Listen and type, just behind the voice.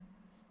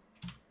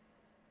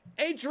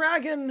A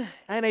dragon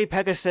and a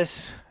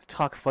Pegasus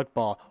talk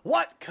football.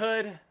 What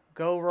could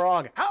go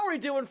wrong? How are we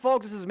doing,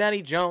 folks? This is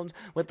Manny Jones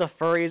with the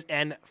Furries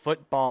and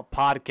Football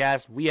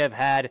Podcast. We have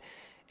had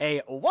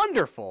a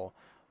wonderful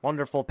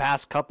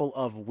past couple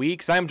of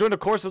weeks. I am joined, of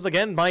course, once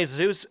again by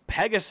Zeus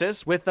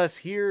Pegasus with us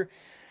here.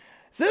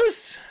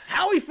 Zeus,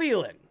 how are we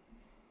feeling?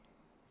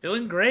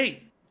 Feeling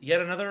great.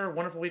 Yet another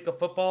wonderful week of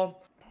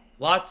football.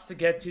 Lots to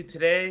get to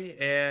today,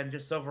 and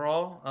just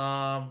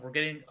overall, we're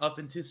getting up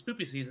into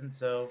spoopy season,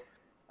 so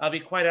I'll be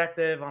quite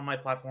active on my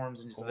platforms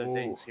and just other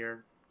things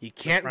here. You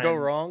can't go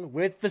wrong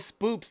with the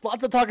spoops. Lots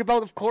to talk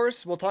about, of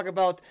course. We'll talk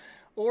about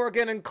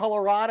Oregon and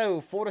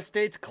Colorado, Florida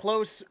State's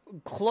close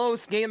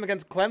game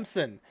against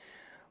Clemson.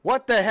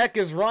 What the heck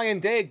is Ryan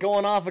Day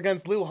going off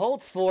against Lou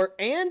Holtz for?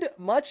 And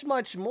much,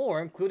 much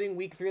more, including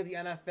Week 3 of the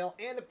NFL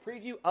and a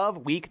preview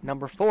of Week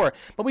number 4.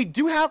 But we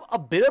do have a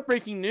bit of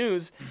breaking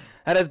news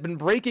that has been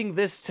breaking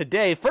this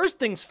today. First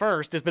things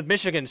first is with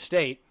Michigan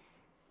State.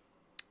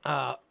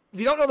 If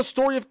you don't know the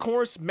story, of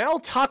course, Mel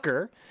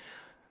Tucker,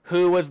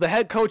 who was the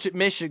head coach at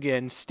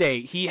Michigan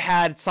State, he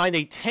had signed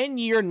a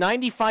 10-year,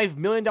 $95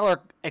 million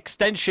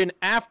extension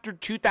after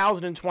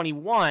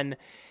 2021.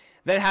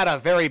 Then had a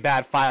very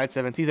bad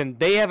 5-7 season.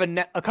 They have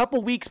a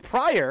couple weeks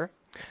prior,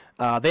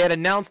 Michigan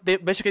announced they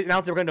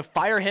were going to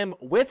fire him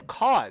with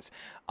cause.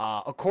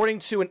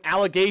 According to an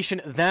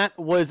allegation that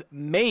was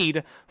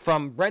made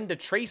from Brenda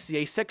Tracy,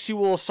 a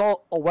sexual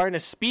assault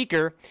awareness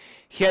speaker,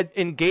 he had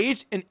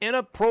engaged in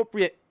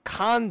inappropriate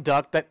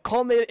conduct that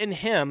culminated in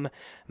him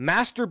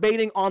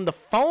masturbating on the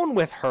phone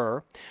with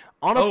her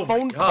on a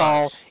phone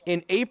call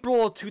in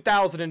April of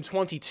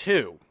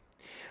 2022.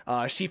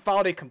 She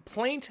filed a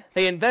complaint.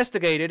 They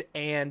investigated,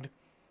 and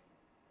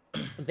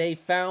they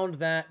found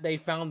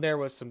there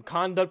was some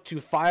conduct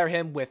to fire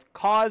him with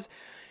cause.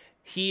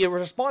 He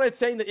responded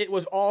saying that it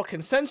was all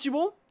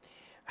consensual.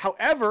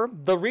 However,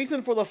 the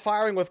reason for the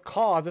firing with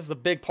cause, this is a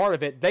big part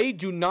of it, they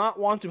do not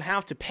want to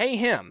have to pay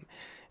him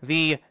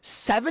the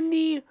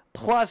 $70+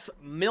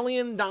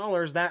 million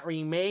that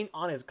remain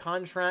on his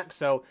contract.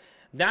 So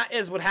that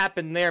is what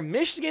happened there.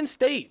 Michigan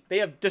State, they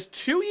have just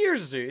 2 years,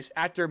 Zeus,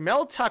 after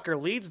Mel Tucker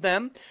leads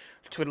them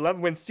to an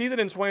 11-win season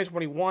in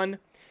 2021.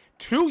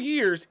 2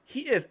 years,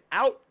 he is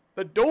out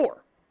the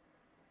door.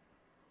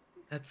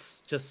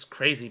 That's just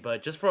crazy,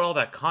 but just for all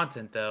that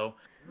content, though,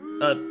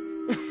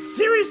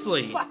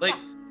 seriously, like,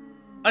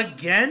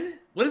 again?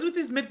 What is with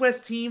these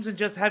Midwest teams and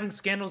just having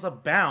scandals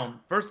abound?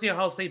 First the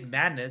Ohio State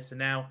madness, and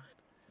now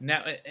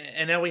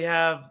we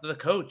have the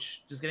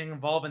coach just getting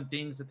involved in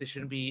things that they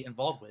shouldn't be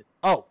involved with.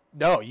 Oh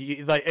no!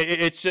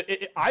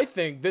 I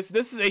think this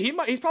is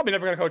he's probably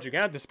never going to coach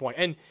again at this point,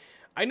 and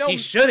I know he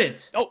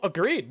shouldn't. Oh,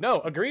 agreed. No,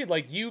 agreed.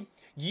 Like you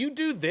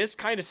do this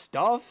kind of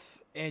stuff,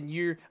 and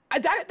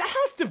that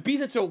has to be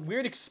such a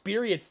weird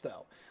experience,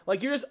 though.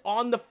 Like you're just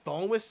on the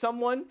phone with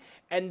someone,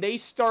 and they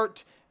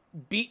start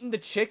beating the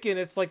chicken.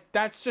 It's like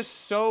that's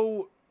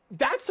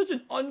such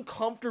an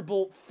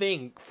uncomfortable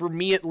thing for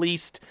me, at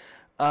least,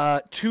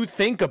 to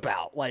think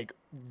about. Like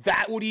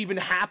that would even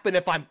happen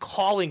if I'm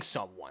calling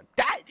someone.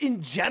 That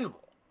in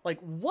general,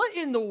 like what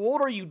in the world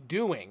are you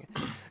doing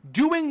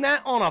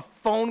that on a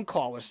phone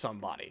call with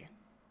somebody?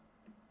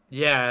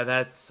 Yeah,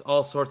 that's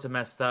all sorts of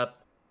messed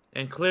up,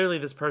 and clearly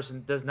this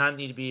person does not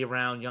need to be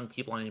around young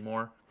people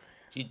anymore.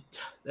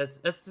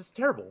 That's just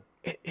terrible.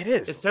 It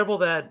is. It's terrible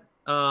that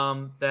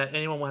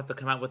anyone will have to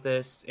come out with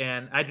this,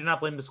 and I do not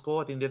blame the school.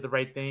 I think they did the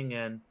right thing,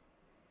 and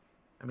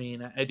I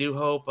mean, I do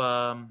hope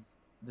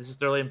this is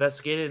thoroughly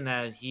investigated and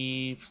that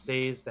he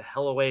stays the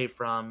hell away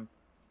from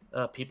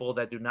people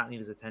that do not need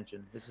his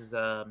attention. This is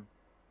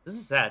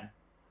sad.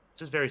 It's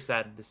just very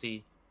sad to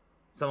see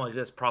something like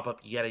this prop up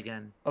yet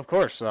again. Of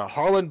course,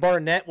 Harlan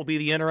Barnett will be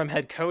the interim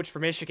head coach for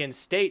Michigan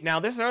State. Now,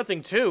 this is another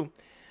thing too.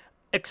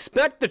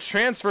 Expect the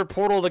transfer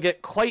portal to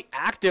get quite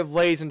active,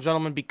 ladies and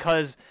gentlemen,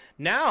 because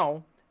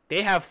now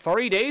they have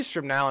 30 days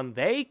from now, and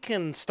they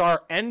can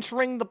start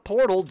entering the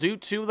portal due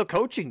to the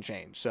coaching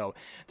change. So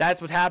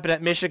that's what happened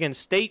at Michigan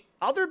State.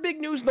 Other big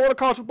news in the world of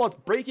college football, it's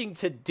breaking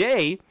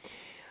today.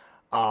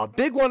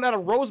 Big one out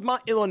of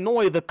Rosemont,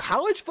 Illinois. The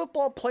College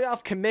Football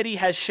Playoff Committee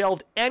has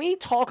shelved any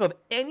talk of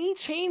any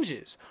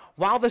changes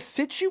while the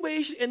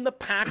situation in the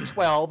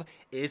Pac-12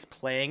 is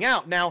playing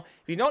out. Now,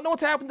 if you don't know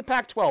what's happened in the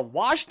Pac-12,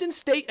 Washington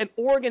State and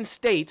Oregon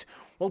State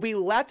will be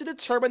left to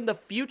determine the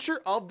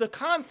future of the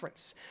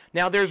conference.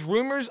 Now, there's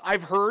rumors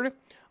I've heard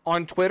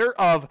on Twitter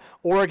of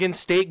Oregon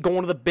State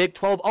going to the Big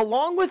 12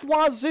 along with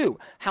Wazoo.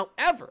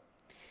 However,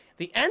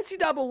 the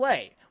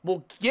NCAA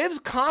will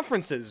give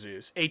conferences,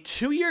 Zeus, a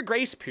 2-year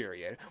grace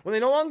period when they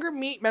no longer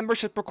meet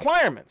membership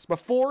requirements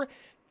before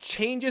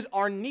changes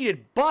are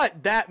needed.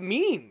 But that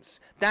means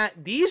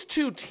that these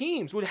two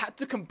teams would have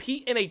to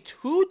compete in a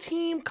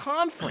 2-team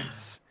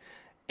conference.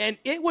 And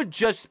it would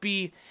just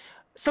be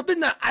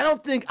something that I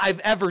don't think I've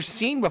ever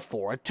seen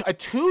before. A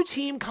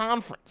 2-team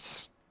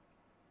conference.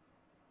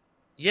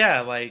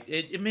 Yeah, like,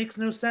 it makes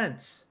no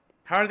sense.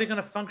 How are they going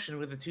to function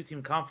with a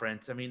 2-team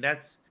conference? I mean, I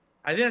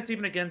think that's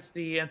even against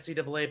the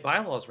NCAA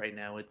bylaws right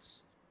now.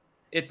 It's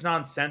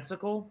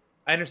nonsensical.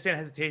 I understand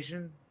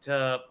hesitation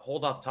to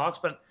hold off talks,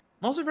 but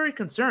I'm also very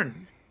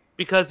concerned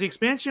because the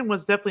expansion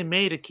was definitely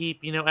made to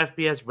keep,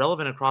 FBS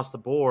relevant across the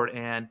board.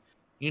 And,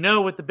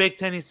 with the Big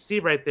Ten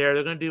ECC right there,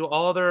 they're going to do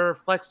all their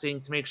flexing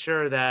to make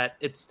sure that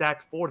it's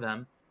stacked for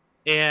them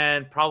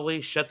and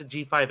probably shut the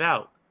G5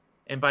 out.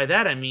 And by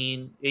that, I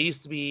mean, it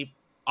used to be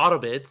auto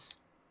bids.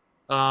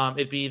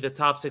 It'd be the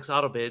top 6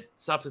 auto bid,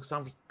 top 6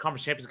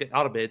 conference champions get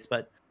auto bids.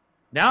 But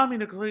now, I mean,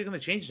 they're clearly going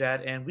to change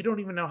that. And we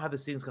don't even know how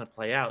this thing's going to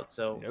play out.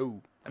 So,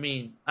 No. I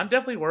mean, I'm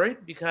definitely worried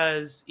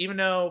because even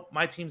though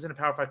my team's in a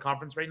Power 5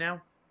 conference right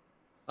now,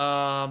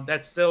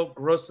 that's still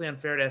grossly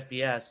unfair to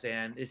FBS,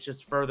 and it's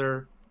just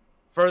further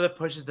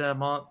pushes the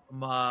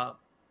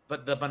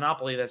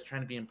monopoly that's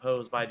trying to be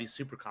imposed by these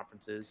super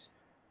conferences.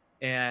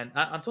 And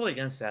I'm totally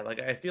against that. Like,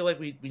 I feel like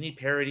we need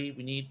parity,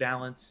 we need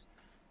balance,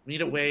 we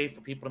need a way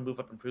for people to move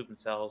up and prove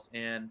themselves.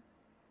 And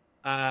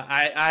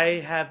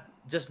I have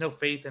just no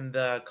faith in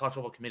the college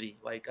football committee.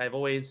 Like, I've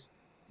always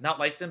not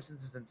liked them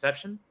since its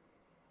inception.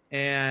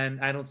 And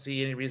I don't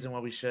see any reason why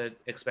we should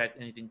expect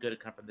anything good to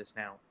come from this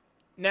now.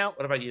 Now,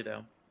 what about you,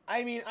 though?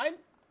 I mean,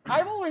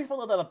 I've always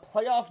felt that a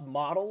playoff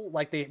model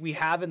like we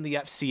have in the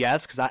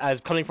FCS, because I was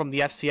coming from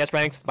the FCS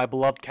ranks, my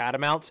beloved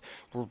Catamounts,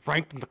 we're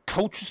ranked in the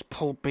coaches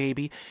poll,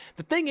 baby.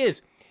 The thing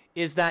is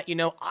that,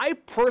 I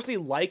personally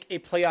like a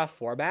playoff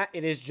format.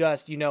 It is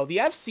just, the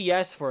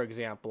FCS, for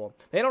example,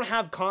 they don't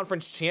have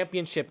conference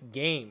championship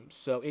games,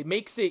 so it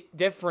makes it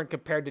different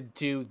compared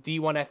to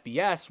D1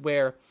 FBS,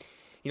 where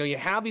you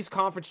have these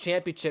conference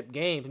championship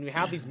games, and you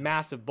have these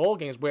massive bowl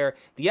games where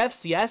the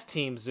FCS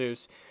teams,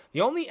 Zeus,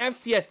 the only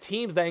FCS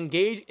teams that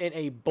engage in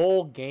a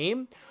bowl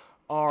game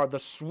are the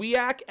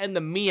SWIAC and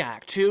the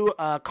MEAC, two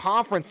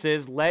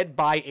conferences led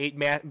by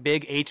 8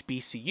 big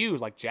HBCUs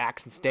like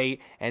Jackson State,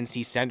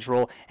 NC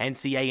Central,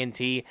 NC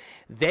A&T.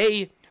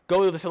 They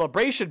go to the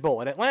Celebration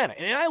Bowl in Atlanta,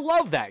 and I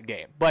love that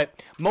game.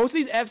 But most of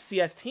these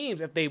FCS teams,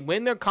 if they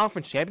win their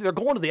conference championship,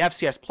 they're going to the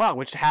FCS playoff,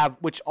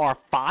 which are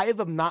 5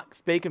 of not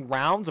mistaken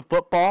rounds of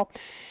football.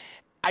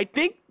 I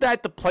think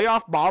that the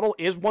playoff model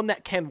is one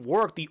that can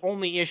work. The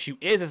only issue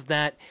is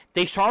that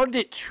they started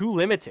it too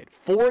limited.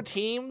 4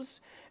 teams,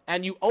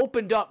 and you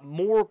opened up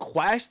more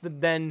quests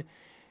than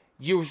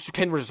you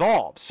can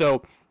resolve.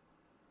 So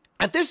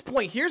at this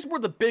point, here's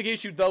where the big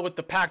issue, though, with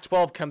the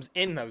Pac-12 comes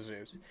in, though,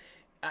 Zeus.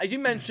 As you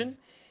mentioned,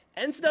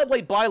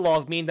 NCAA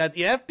bylaws mean that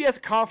the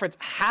FBS conference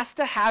has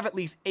to have at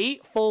least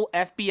 8 full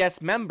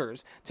FBS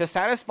members to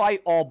satisfy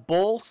all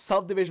bowl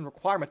subdivision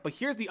requirements. But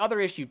here's the other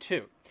issue,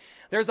 too.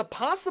 There's a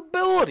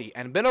possibility,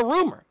 and been a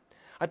rumor,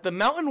 that the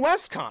Mountain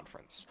West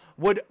Conference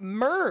would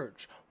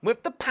merge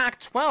with the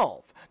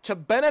Pac-12 to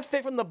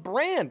benefit from the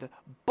brand.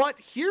 But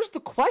here's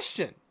the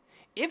question.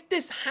 If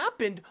this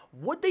happened,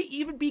 would they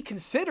even be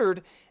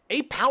considered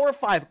a Power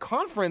 5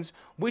 conference,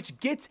 which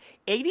gets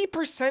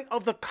 80%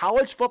 of the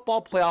college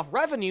football playoff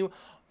revenue?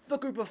 The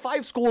group of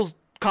 5 schools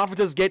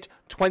conferences get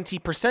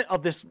 20%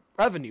 of this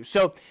revenue.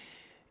 So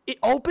it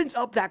opens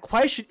up that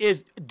question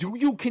is, do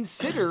you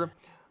consider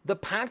the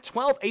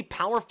Pac-12 a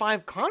Power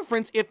 5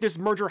 conference if this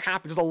merger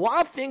happens? There's a lot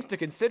of things to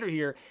consider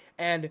here,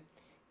 and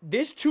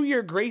this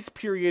 2-year grace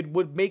period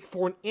would make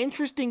for an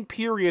interesting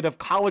period of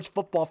college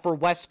football for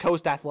West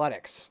Coast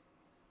athletics.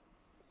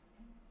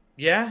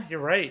 Yeah, you're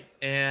right.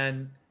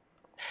 And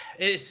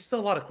it's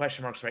still a lot of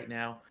question marks right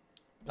now.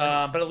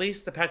 But at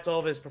least the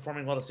Pac-12 is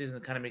performing well this season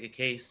to kind of make a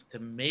case to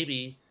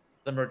maybe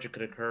the merger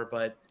could occur.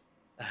 But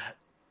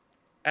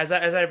as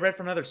I read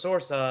from another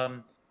source,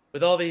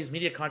 with all these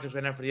media contracts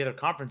right now for the other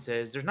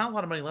conferences, there's not a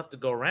lot of money left to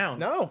go around.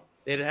 No.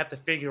 They'd have to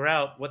figure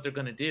out what they're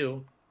going to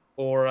do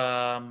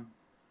or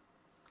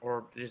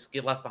just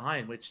get left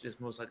behind, which is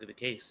most likely the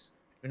case.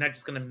 You're not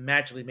just going to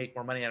magically make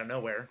more money out of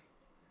nowhere.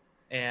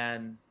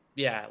 And,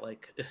 yeah,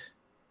 like,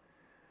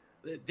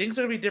 things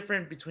are going to be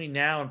different between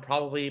now and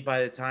probably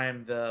by the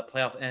time the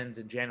playoff ends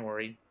in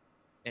January.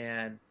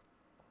 And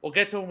we'll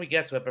get to it when we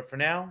get to it. But for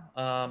now,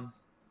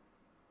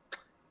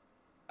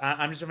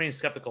 I'm just remaining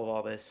skeptical of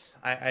all this.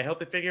 I hope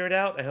they figure it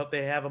out. I hope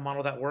they have a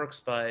model that works,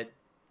 but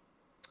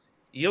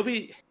you'll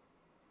be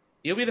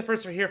the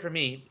first to hear from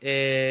me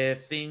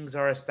if things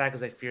are as stacked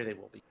as I fear they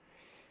will be.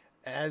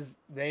 As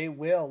they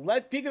will.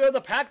 Speaking of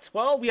the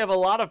Pac-12, we have a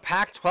lot of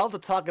Pac-12 to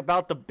talk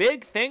about. The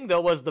big thing,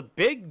 though, was the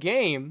big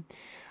game.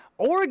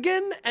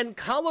 Oregon and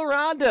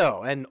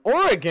Colorado. And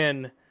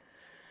Oregon...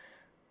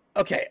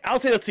 Okay, I'll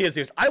say this to you,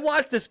 Zeus. I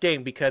watched this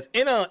game because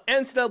in a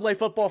NCAA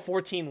Football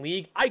 14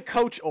 league, I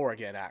coach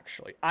Oregon.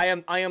 Actually, I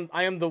am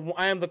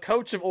the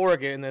coach of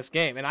Oregon in this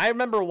game, and I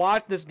remember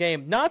watching this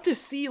game not to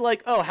see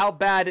like, oh, how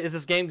bad is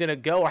this game gonna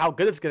go or how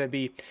good it's gonna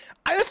be.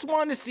 I just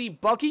wanted to see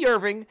Bucky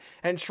Irving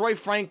and Troy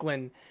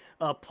Franklin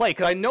play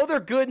because I know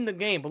they're good in the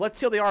game, but let's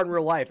see how they are in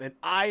real life. And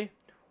I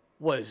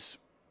was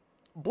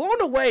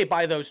blown away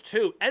by those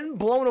two, and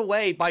blown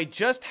away by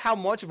just how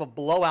much of a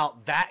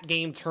blowout that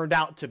game turned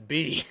out to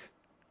be.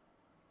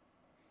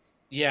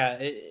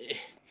 Yeah,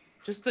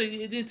 just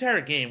the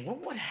entire game.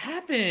 What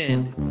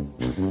happened?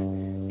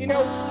 You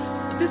know,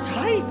 this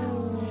hype.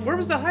 Where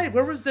was the hype?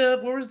 Where was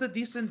the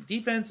decent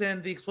defense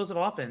and the explosive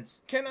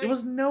offense? It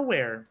was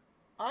nowhere.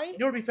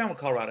 You'll be fine with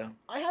Colorado.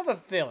 I have a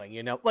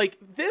feeling, like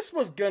this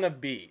was gonna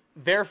be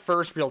their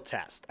first real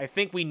test. I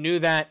think we knew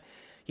that,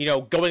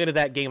 going into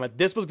that game, like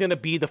this was gonna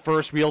be the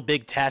first real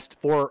big test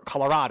for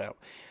Colorado.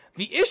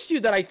 The issue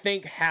that I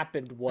think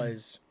happened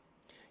was,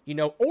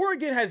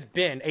 Oregon has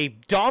been a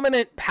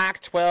dominant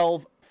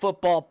Pac-12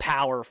 football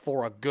power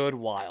for a good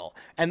while,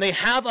 and they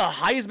have a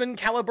Heisman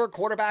caliber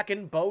quarterback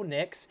in Bo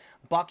Nix.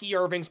 Bucky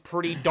Irving's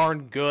pretty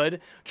darn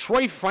good.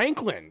 Troy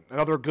Franklin,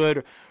 another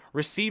good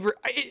receiver.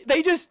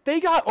 They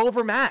got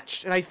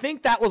overmatched, and I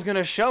think that was going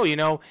to show.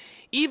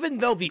 Even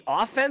though the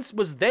offense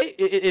was they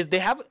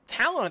have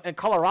talent in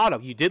Colorado.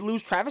 You did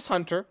lose Travis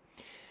Hunter.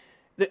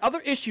 The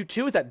other issue,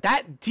 too, is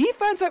that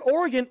defense at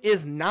Oregon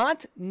is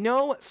not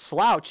no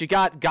slouch. You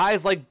got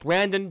guys like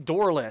Brandon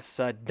Dorless,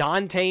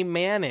 Dante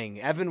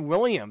Manning, Evan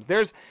Williams.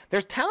 There's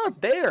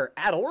talent there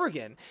at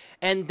Oregon,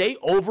 and they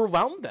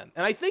overwhelmed them.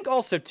 And I think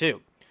also,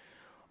 too,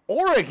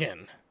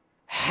 Oregon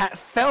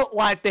felt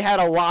like they had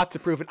a lot to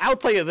prove. And I'll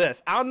tell you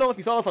this. I don't know if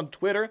you saw this on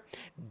Twitter.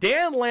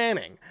 Dan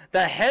Lanning,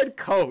 the head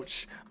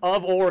coach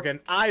of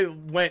Oregon, I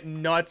went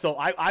nuts. So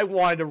I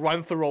wanted to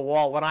run through a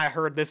wall when I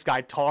heard this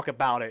guy talk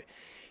about it.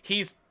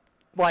 He's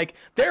like,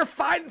 they're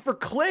fighting for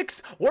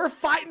clicks. We're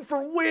fighting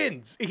for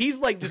wins.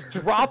 He's like just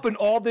dropping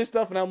all this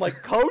stuff. And I'm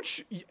like,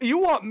 Coach,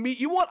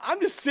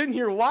 I'm just sitting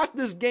here watching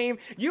this game.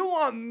 You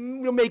want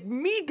to make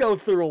me go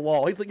through a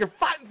wall. He's like, they're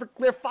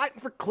fighting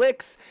for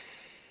clicks.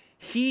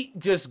 He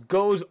just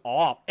goes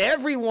off.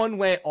 Everyone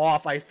went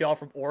off, I felt,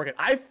 from Oregon.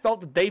 I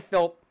felt that they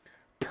felt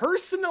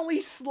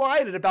personally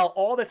slighted about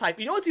all this hype.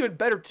 You know what's even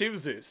better too,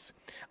 Zeus?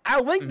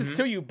 I'll link this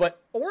to you,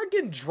 but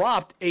Oregon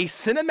dropped a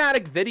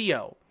cinematic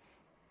video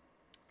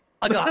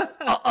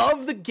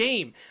of the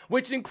game,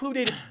 which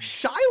included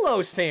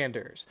Shiloh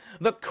Sanders,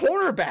 the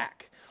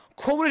cornerback,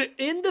 quoted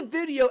in the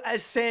video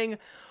as saying,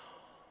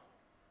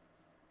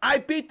 "I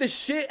beat the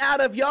shit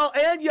out of y'all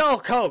and y'all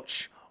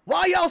coach.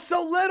 Why y'all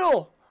so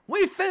little?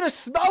 We finna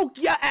smoke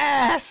your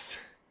ass."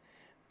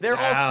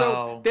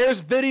 There's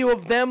video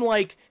of them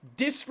like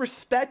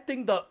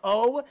disrespecting the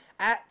O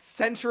at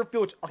center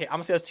field. Okay, I'm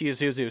gonna say this to you,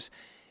 Zeus.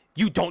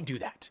 You don't do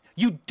that.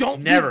 You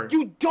don't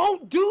You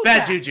don't do that.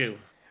 Bad juju.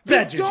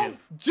 Bad juju.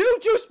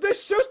 Juju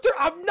Smith-Schuster,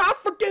 I'm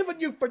not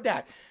forgiving you for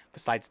that.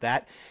 Besides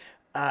that,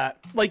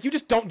 you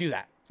just don't do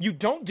that. You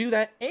don't do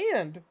that,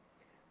 and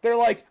they're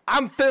like,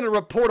 "I'm finna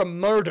report a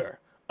murder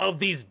of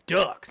these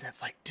ducks." And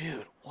it's like,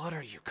 dude, what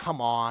are you? Come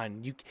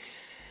on.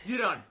 You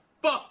done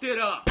fucked it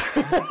up.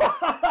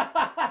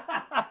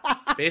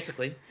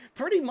 Basically.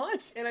 Pretty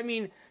much. And I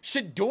mean,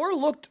 Shador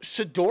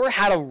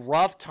had a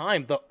rough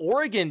time. The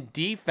Oregon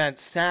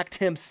defense sacked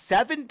him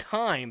 7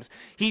 times.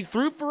 He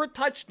threw for a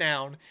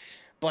touchdown,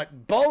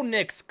 but Bo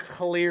Nix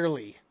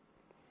clearly,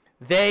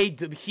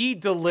 he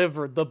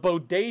delivered the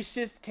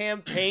bodacious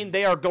campaign.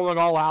 They are going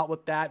all out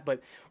with that.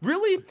 But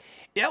really,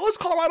 that was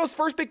Colorado's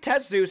first big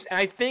test, Zeus, and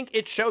I think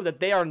it showed that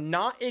they are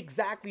not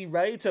exactly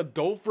ready to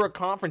go for a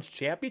conference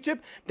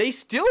championship. They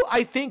still,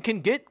 I think, can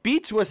get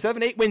beat to a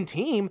 7-8 win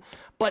team,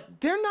 but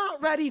they're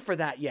not ready for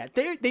that yet.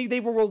 They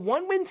were a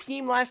 1-win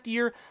team last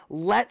year.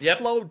 Let's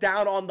slow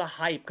down on the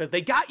hype, because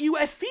they got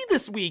USC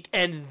this week,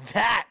 and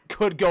that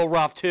could go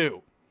rough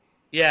too.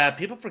 Yeah,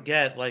 people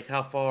forget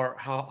how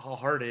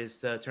hard it is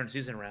to turn the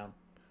season around.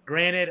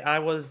 Granted, I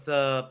was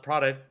the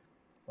product.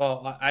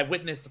 Well, I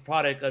witnessed the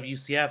product of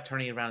UCF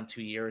turning around in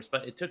 2 years,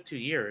 but it took 2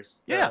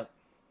 years. Yeah.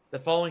 The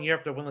following year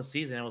after a winless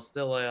season, it was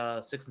still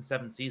a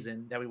 6-7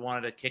 season that we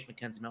wanted to kick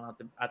Mackenzie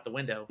Milton out the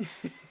window.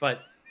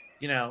 But,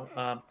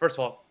 first of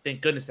all,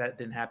 thank goodness that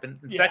didn't happen.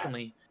 And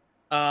secondly,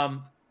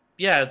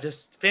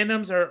 just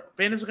fandoms are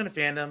going to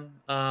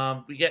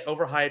fandom. We get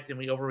overhyped and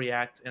we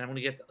overreact, and I'm going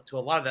to get to a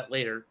lot of that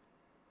later.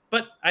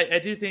 But I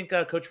do think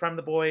Coach Prime and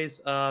the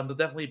boys, they'll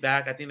definitely be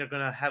back. I think they're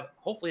going to have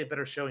hopefully a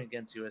better showing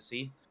against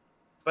USC.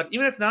 But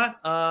even if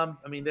not,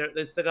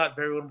 they still got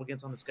very winnable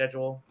games on the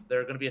schedule.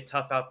 They're going to be a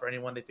tough out for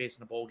anyone they face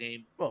in a bowl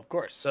game. Well, of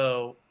course.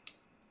 So,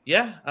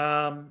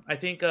 I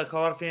think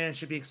Colorado fans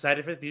should be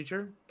excited for the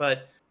future.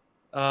 But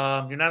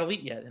you're not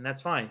elite yet, and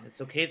that's fine. It's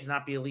okay to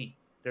not be elite.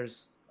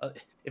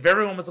 If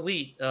everyone was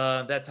elite,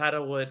 that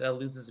title would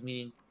lose its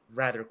meaning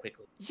rather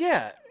quickly.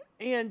 Yeah,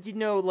 and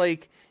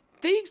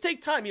things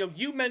take time.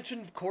 You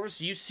mentioned, of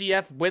course,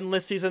 UCF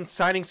winless season,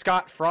 signing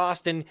Scott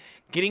Frost and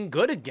getting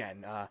good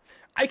again.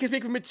 I can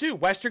speak from it too.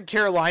 Western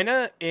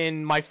Carolina,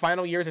 in my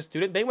final year as a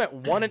student, they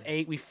went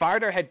 1-8. We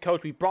fired our head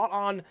coach. We brought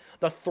on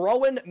the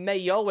throwing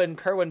Mayoan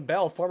Kerwin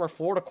Bell, former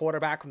Florida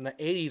quarterback from the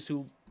 80s,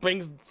 who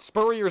brings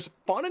Spurrier's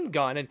fun and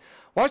gun. And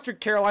Western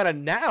Carolina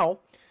now,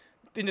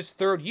 in its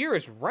 3rd year,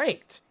 is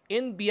ranked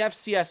in the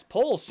FCS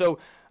polls. So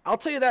I'll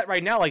tell you that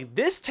right now,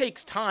 this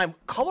takes time.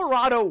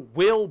 Colorado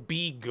will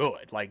be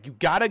good. You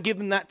got to give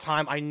them that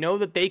time. I know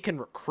that they can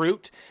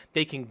recruit.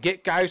 They can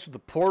get guys through the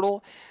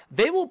portal.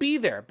 They will be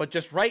there. But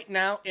just right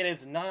now, it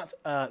is not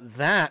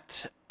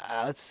that.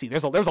 Let's see.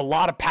 There's a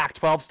lot of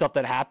Pac-12 stuff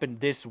that happened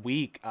this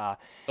week.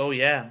 Oh,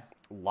 yeah.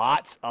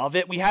 Lots of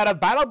it. We had a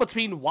battle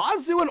between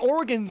Wazoo and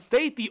Oregon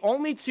State, the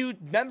only two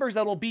members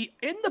that will be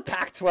in the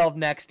Pac-12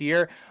 next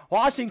year.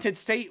 Washington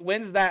State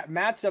wins that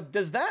matchup.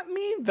 Does that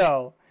mean,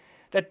 though,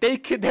 that they're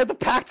the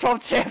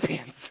Pac-12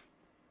 champions?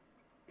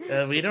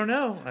 We don't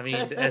know. I mean,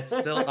 it's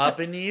still up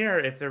in the air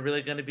if they're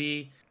really going to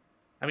be.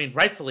 I mean,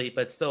 rightfully,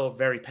 but still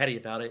very petty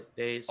about it.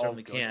 They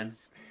certainly can.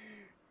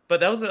 But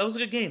that was a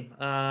good game.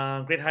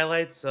 Great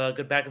highlights,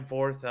 good back and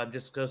forth.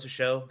 Just goes to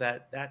show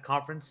that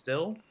conference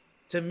still,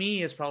 to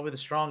me, is probably the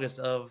strongest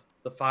of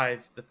the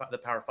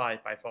Power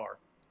Five by far.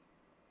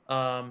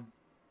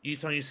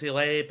 Utah and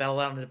UCLA battle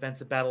out in a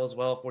defensive battle as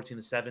well,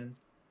 14-7.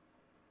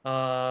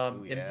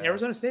 And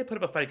Arizona State put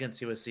up a fight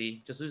against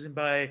USC, just losing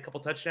by a couple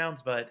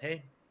touchdowns. But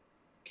hey,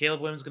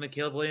 Caleb Williams going to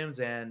Caleb Williams,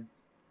 and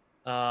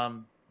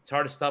it's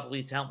hard to stop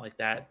elite talent like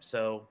that.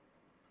 So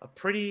a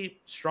pretty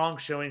strong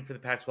showing for the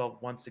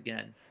Pac-12 once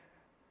again.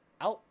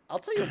 I'll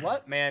tell you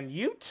what, man,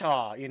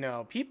 Utah,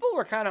 people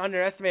were kind of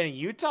underestimating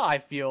Utah, I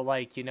feel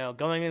like,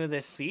 going into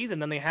this season.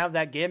 Then they have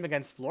that game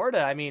against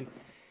Florida. I mean,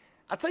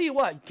 I'll tell you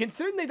what,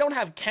 considering they don't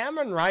have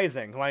Cameron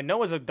Rising, who I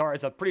know is a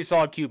pretty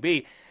solid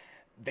QB,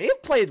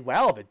 they've played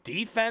well. The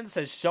defense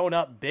has shown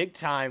up big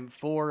time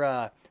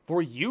for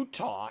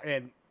Utah,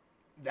 and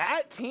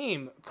that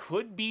team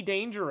could be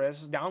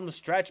dangerous down the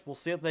stretch. We'll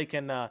see if they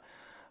can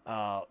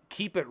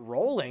keep it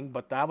rolling,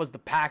 but that was the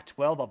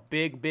Pac-12, a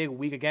big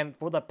week again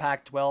for the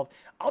Pac-12.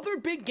 Other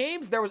big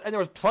games, there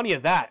was plenty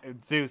of that,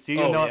 Zeus. You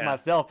know it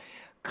myself.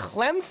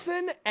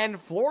 Clemson and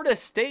Florida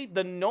State,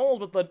 the Noles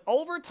with an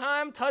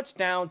overtime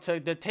touchdown to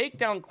take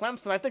down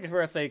Clemson. I think if we're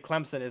going to say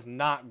Clemson is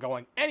not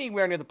going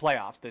anywhere near the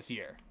playoffs this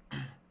year.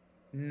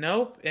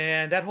 Nope,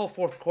 and that whole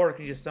fourth quarter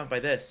can just sum by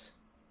this.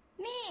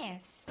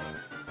 Miss.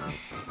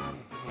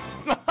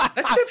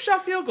 A chip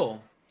shot field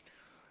goal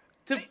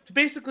to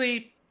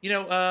basically,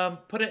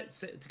 put it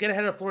to get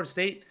ahead of Florida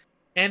State,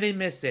 and they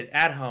missed it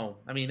at home.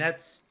 I mean,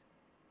 that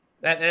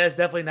is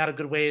definitely not a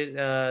good way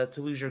to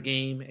lose your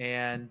game.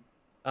 And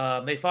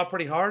they fought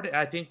pretty hard.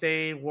 I think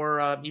they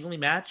were evenly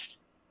matched,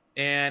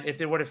 and if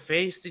they were to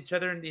face each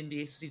other in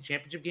the ACC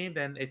championship game,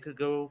 then it could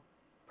go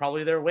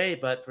probably their way.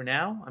 But for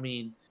now, I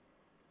mean,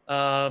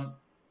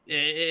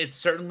 it's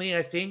certainly,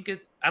 I don't think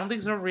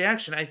it's an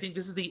overreaction. I think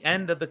this is the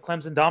end of the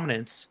Clemson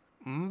dominance.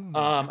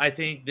 I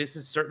think this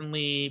is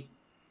certainly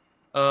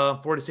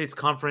Florida State's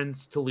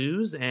conference to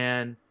lose,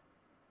 and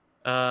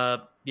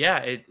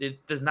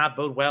it does not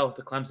bode well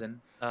to Clemson.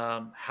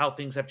 How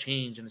things have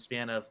changed in the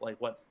span of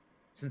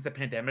since the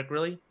pandemic,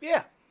 really?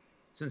 Yeah,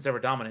 since they were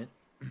dominant.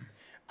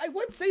 I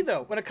would say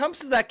though, when it comes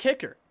to that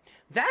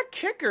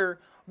kicker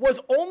was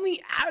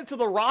only added to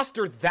the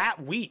roster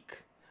that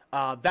week.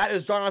 That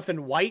is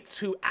Jonathan Whites,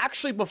 who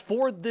actually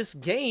before this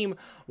game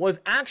was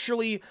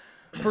actually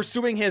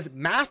pursuing his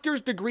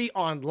master's degree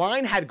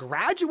online, had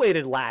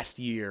graduated last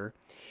year,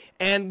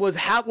 and was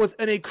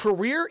in a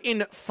career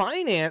in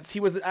finance.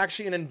 He was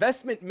actually an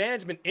investment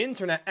management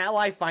intern at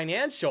Ally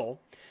Financial,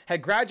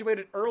 had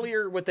graduated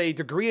earlier with a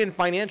degree in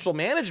financial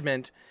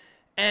management,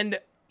 and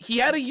he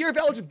had a year of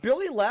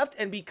eligibility left,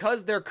 and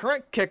because their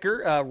current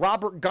kicker,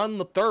 Robert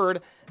Gunn III,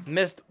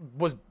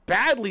 was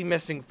badly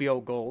missing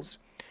field goals,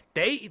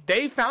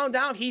 they found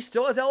out he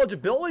still has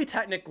eligibility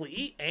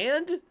technically,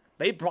 and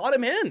they brought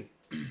him in.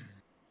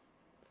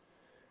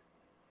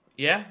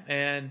 Yeah,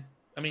 and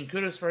I mean,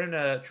 kudos for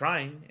him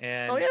trying,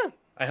 and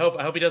I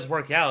hope he does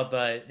work out.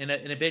 But in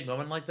a big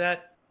moment like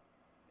that,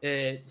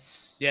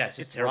 it's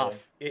just terrible.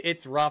 Rough.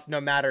 It's rough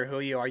no matter who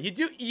you are. You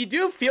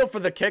do feel for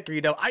the kicker.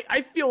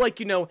 I feel like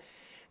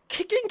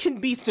kicking can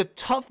be such a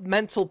tough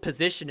mental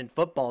position in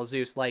football,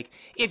 Zeus. Like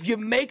if you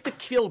make the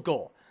field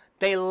goal,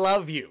 they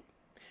love you,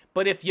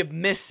 but if you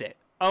miss it,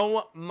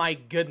 oh my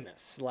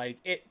goodness,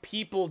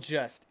 people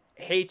just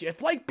hate you.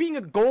 It's like being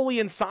a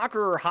goalie in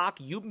soccer or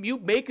hockey. You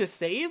make a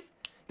save,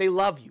 they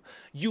love you.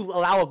 You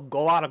allow a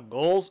lot of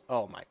goals,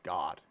 oh my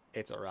God,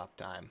 it's a rough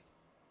time.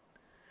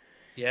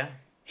 Yeah,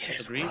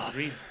 agreed.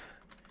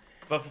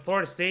 But for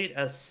Florida State,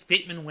 a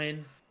statement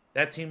win.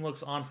 That team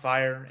looks on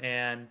fire,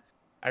 and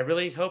I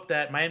really hope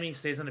that Miami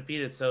stays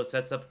undefeated, so it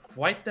sets up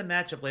quite the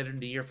matchup later in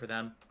the year for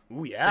them.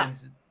 Ooh, yeah.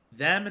 Since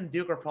them and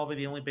Duke are probably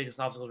the only biggest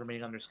obstacles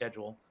remaining on their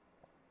schedule.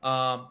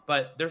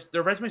 But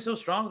their resume is so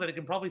strong that it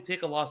can probably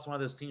take a loss to one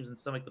of those teams and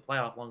still make the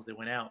playoff as long as they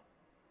win out.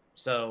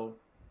 So,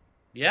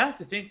 yeah,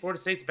 to think Florida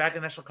State's back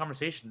in national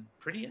conversation,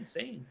 pretty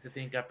insane to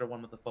think after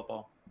one with the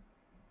football.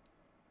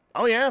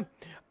 Oh yeah,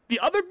 the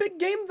other big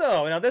game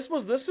though. This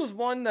was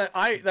one that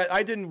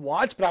I didn't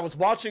watch, but I was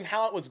watching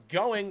how it was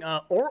going.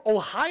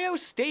 Ohio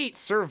State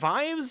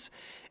survives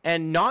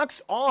and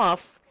knocks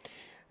off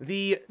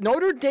the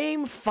Notre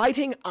Dame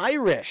Fighting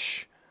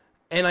Irish.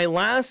 And a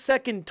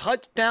last-second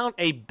touchdown,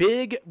 a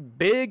big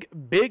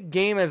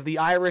game as the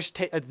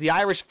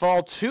Irish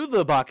fall to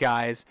the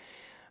Buckeyes.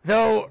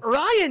 Though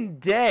Ryan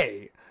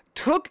Day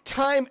took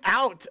time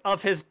out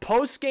of his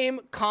post-game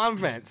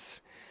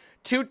comments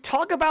to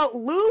talk about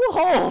Lou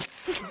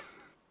Holtz.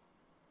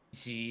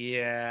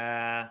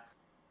 Yeah,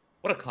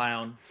 what a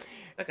clown!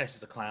 That guy's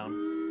just a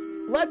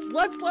clown.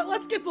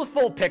 let's get the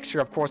full picture,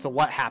 of course, of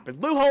what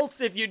happened. Lou Holtz,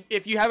 if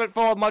you haven't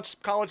followed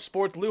much college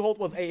sports, Lou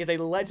Holtz is a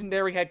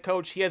legendary head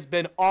coach. He has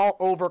been all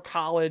over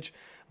college,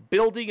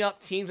 building up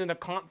teams into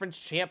conference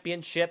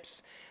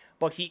championships.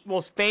 But he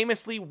most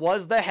famously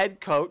was the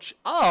head coach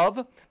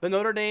of the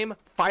Notre Dame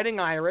Fighting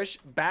Irish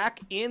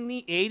back in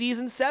the 80s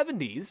and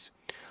 70s,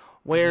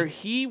 where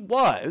he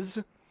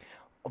was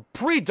a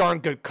pretty darn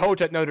good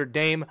coach at Notre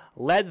Dame,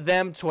 led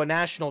them to a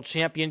national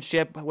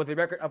championship with a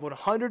record of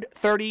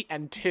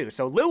 130-2.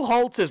 So Lou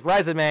Holtz's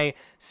resume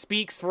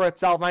speaks for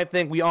itself, and I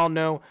think we all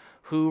know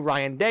who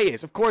Ryan Day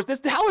is. Of course, this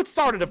is how it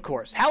started, of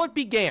course. How it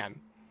began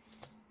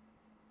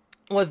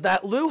was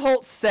that Lou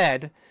Holtz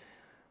said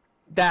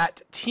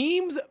that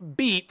teams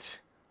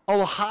beat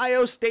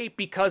Ohio State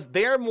because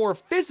they're more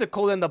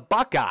physical than the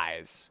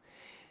Buckeyes.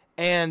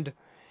 And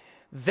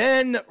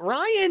then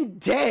Ryan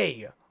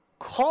Day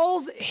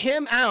calls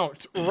him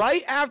out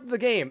right after the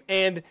game.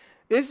 And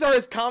these are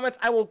his comments.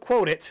 I will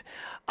quote it.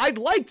 "I'd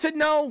like to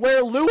know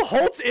where Lou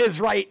Holtz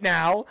is right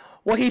now.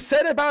 What he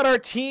said about our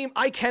team,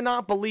 I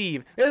cannot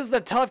believe. This is a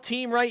tough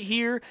team right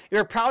here.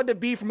 You're proud to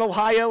be from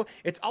Ohio.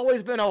 It's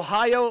always been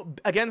Ohio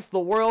against the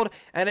world,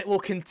 and it will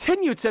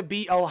continue to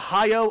be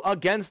Ohio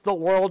against the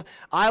world.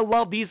 I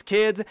love these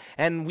kids,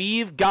 and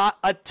we've got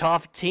a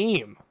tough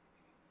team."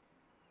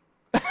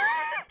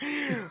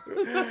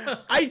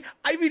 I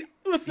mean,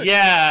 listen.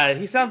 Yeah,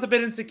 he sounds a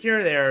bit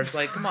insecure there. It's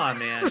like, come on,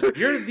 man.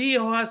 You're the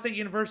Ohio State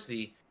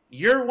University.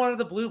 You're one of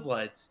the Blue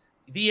Bloods.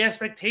 The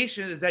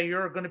expectation is that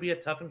you're going to be a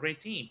tough and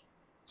great team.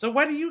 So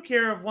why do you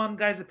care of one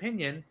guy's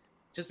opinion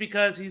just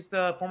because he's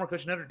the former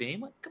coach of Notre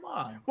Dame? Like, come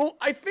on. Well,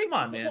 I think, come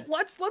on, man.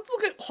 Let's look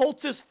at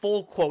Holtz's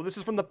full quote. This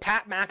is from the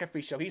Pat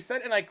McAfee show. He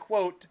said, and I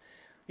quote,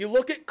 You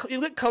look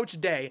at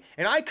Coach Day,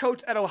 and I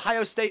coached at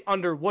Ohio State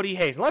under Woody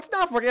Hayes. Let's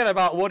not forget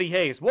about Woody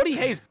Hayes. Woody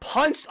Hayes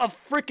punched a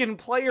freaking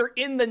player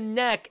in the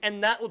neck,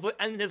 and that was what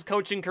ended his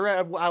coaching career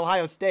at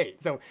Ohio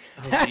State. So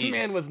that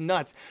man was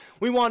nuts.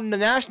 We won the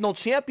national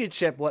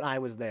championship when I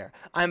was there.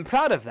 I'm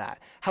proud of that.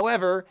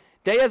 However,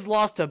 Day has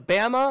lost to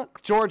Bama,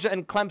 Georgia,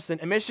 and Clemson,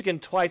 and Michigan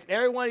twice.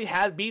 Everyone he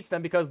has beats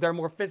them because they're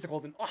more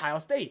physical than Ohio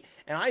State.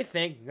 And I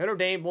think Notre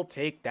Dame will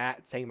take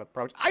that same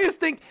approach. I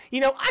just think,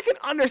 I can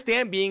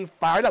understand being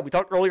fired up. We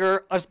talked earlier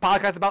on this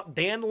podcast about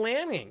Dan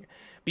Lanning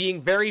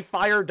being very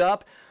fired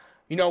up.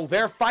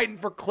 They're fighting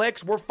for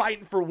clicks. We're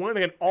fighting for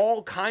winning, and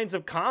all kinds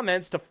of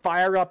comments to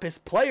fire up his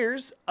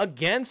players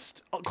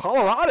against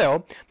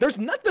Colorado. There's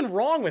nothing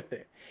wrong with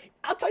it.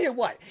 I'll tell you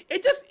what.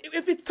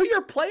 If it's to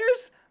your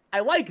players, I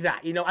like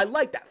that. I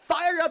like that.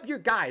 Fire up your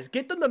guys.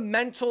 Get them the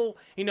mental,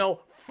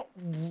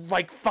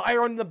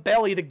 fire on the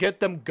belly to get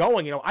them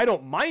going. I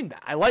don't mind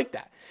that. I like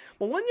that.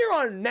 But when you're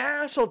on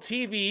national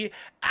TV,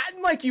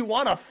 acting like you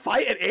want to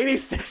fight an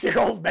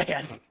 86-year-old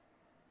man.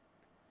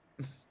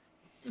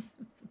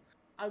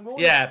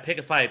 Yeah, pick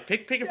a fight.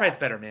 Pick a fight's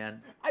better,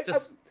 man. I'm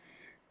just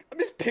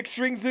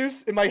picturing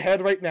Zeus in my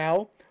head right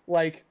now,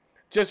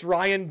 just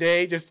Ryan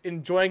Day, just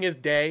enjoying his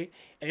day,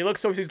 and he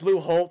looks over, sees Lou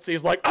Holtz, and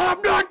he's like,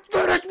 "I'm not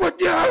finished with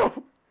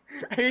you!"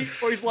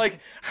 Or he's like,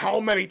 "How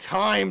many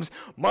times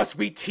must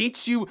we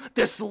teach you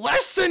this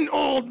lesson,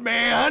 old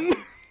man?"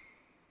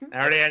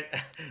 I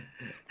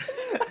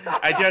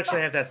do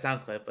actually have that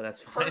sound clip, but that's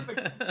fine.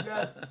 Perfect,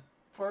 yes.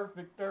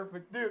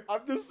 Perfect. Dude,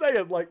 I'm just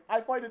saying,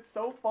 I find it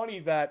so funny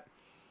that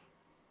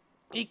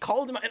he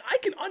called him out, and I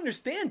can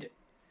understand it.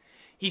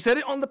 He said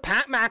it on the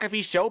Pat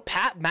McAfee show.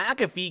 Pat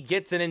McAfee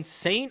gets an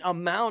insane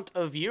amount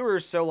of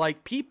viewers, so,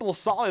 people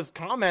saw his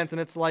comments,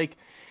 and it's the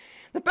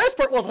best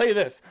part, I'll tell you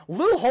this.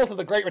 Lou Holtz had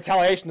the great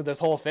retaliation to this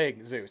whole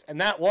thing, Zeus, and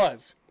that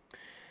was,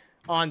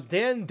 on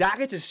Dan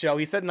Dakic's show,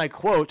 he said, and I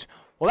quote,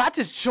 "Well, that's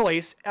his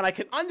choice, and I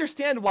can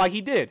understand why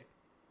he did.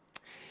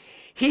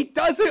 He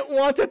doesn't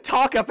want to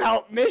talk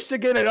about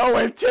Michigan at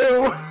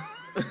 0-2.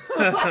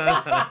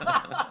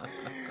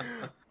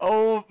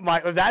 Oh my,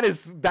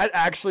 that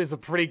actually is a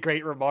pretty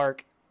great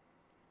remark.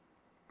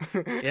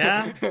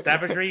 Yeah,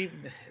 savagery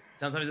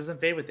sometimes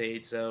doesn't fade with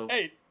age, so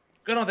hey,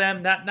 good on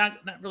them. Not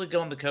really good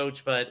on the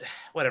coach, but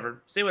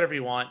whatever. Say whatever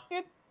you want.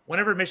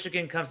 Whenever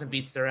Michigan comes and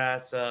beats their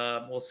ass,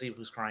 we'll see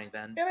who's crying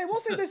then. And I will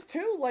say this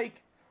too,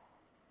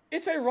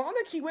 it's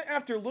ironic he went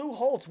after Lou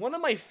Holtz. One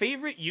of my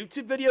favorite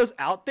YouTube videos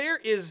out there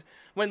is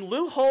when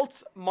Lou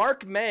Holtz,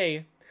 Mark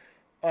May,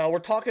 we're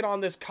talking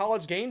on this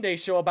College Game Day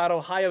show about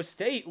Ohio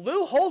State.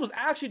 Lou Holtz was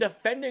actually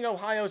defending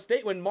Ohio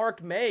State when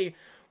Mark May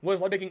was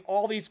making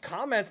all these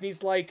comments, and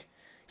he's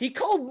he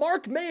called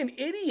Mark May an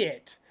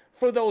idiot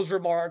for those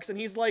remarks, and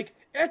he's like,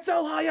 "It's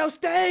Ohio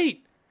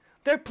State.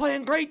 They're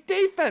playing great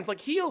defense."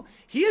 He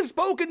has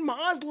spoken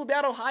positively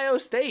about Ohio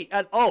State,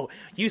 and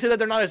you said that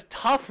they're not as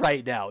tough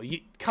right now.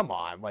 Come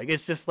on,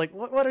 it's just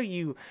what are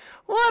you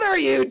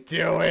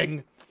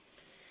doing?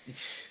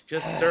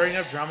 Just stirring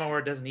up drama where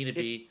it doesn't need to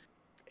be.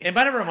 And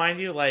might I remind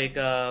you,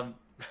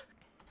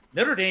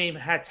 Notre Dame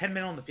had 10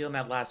 men on the field in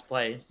that last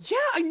play. Yeah,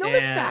 I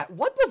noticed that.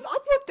 What was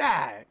up with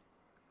that?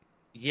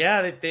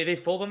 Yeah, they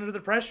folded under the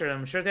pressure.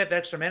 I'm sure if they had the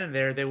extra men in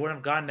there, they wouldn't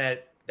have gotten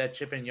that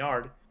chip in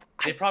yard.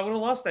 They probably would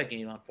have lost that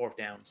game on fourth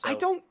down.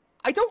 So.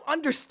 I don't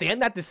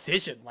understand that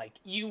decision. Like,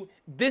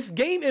 this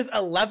game is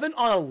 11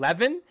 on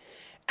 11,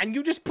 and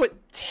you just put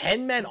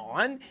 10 men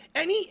on.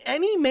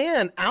 Any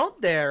man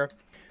out there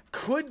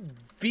could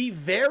be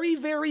very,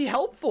 very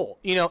helpful.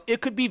 You know,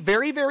 it could be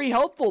very, very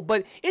helpful.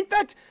 But in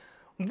fact,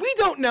 we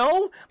don't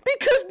know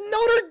because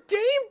Notre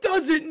Dame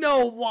doesn't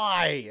know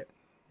why.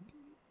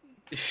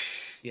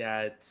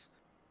 Yeah,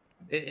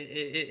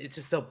 it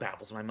just still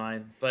baffles my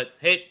mind. But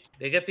hey,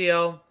 they get the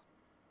L.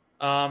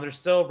 They're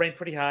still ranked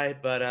pretty high,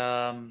 but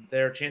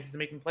their chances of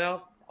making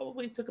playoff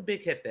probably took a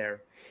big hit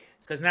there.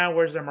 Because now,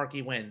 where's their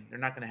marquee win? They're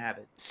not going to have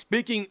it.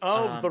 Speaking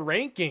of the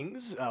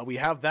rankings, we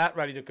have that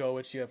ready to go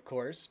with you, of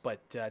course.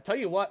 But tell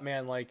you what,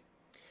 man, like,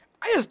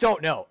 I just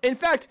don't know. In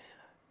fact,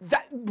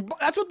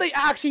 that's what they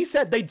actually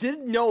said. They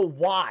didn't know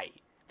why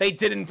they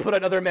didn't put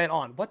another man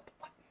on. What?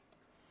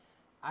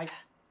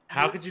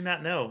 How could you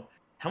not know?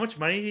 How much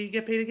money did you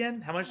get paid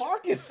again? How much?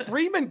 Marcus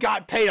Freeman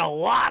got paid a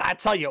lot. I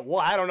tell you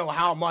what, I don't know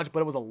how much, but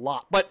it was a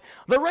lot. But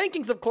the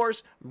rankings, of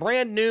course,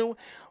 brand new.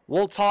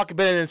 We'll talk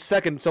about it in a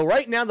second. So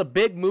right now, the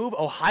big move,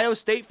 Ohio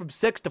State from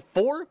 6 to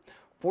 4.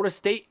 Florida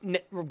State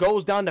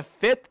goes down to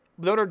 5th.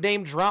 Notre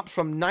Dame drops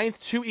from 9th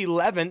to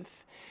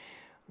 11th.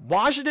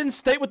 Washington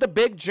State with the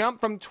big jump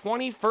from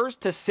 21st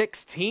to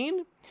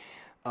 16.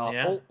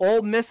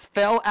 Ole Miss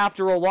fell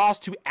after a loss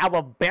to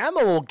Alabama.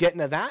 We'll get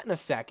into that in a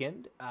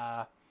second.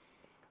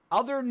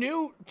 Other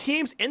new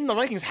teams in the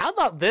rankings. How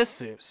about this,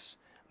 Zeus?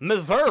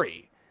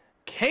 Missouri,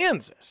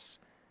 Kansas,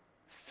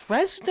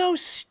 Fresno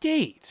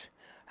State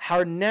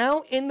are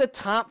now in the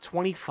top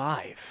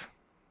 25.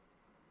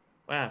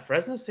 Wow,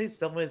 Fresno State's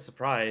definitely a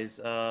surprise.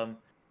 But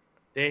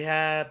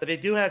they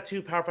do have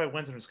 2 Power 5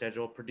 wins on their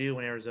schedule, Purdue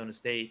and Arizona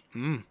State.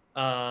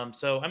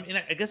 So, I mean,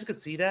 I guess I could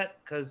see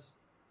that because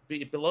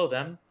below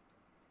them.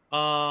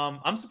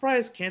 I'm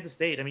surprised Kansas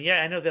State. I mean,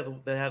 yeah, I know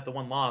they have the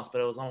one loss,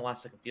 but it was on the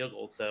last second field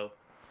goal. So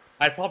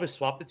I'd probably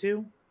swap the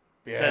two.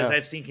 Yeah. Because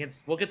I've seen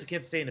Kansas. We'll get to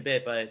Kansas State in a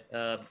bit, but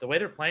the way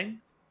they're playing,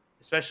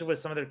 especially with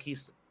some of their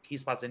key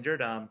spots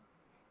injured,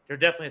 they're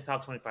definitely a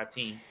top 25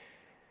 team.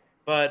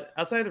 But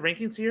outside of the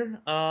rankings here,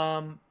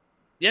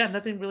 yeah,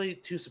 nothing really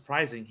too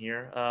surprising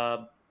here.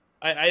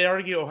 I'd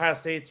argue Ohio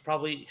State's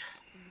probably,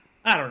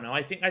 I don't know.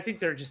 I think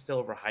they're just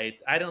still overhyped.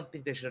 I don't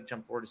think they should have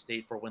jumped Florida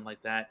State for a win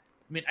like that.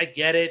 I mean, I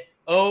get it.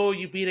 Oh,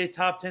 you beat a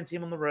top 10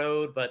 team on the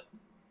road, but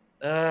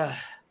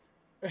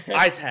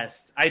eye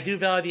test. I do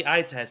value the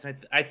eye test.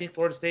 I think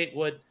Florida State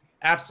would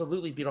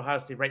absolutely beat Ohio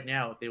State right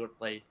now if they would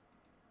play.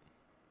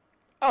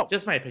 Oh,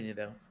 just my opinion,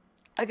 though.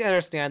 I can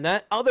understand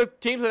that. Other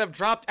teams that have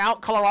dropped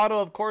out, Colorado,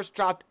 of course,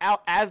 dropped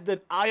out, as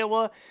did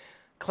Iowa,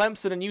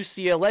 Clemson, and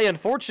UCLA.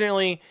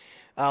 Unfortunately,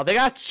 they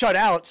got shut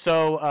out.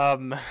 So I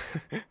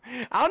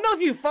don't know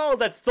if you followed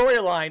that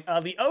storyline.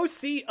 The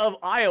OC of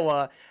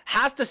Iowa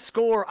has to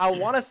score, I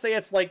want to say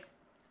it's like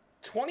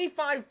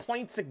 25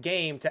 points a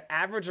game to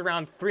average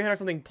around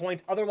 300-something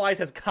points. Otherwise,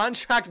 his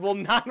contract will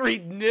not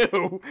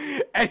renew,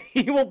 and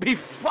he will be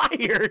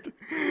fired.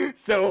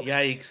 So,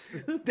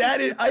 yikes!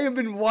 I have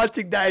been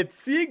watching that.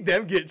 Seeing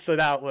them get shut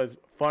out was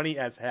funny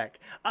as heck.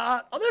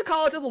 Other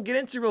colleges we'll get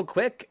into real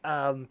quick.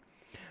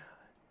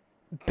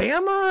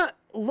 Bama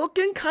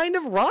looking kind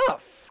of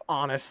rough,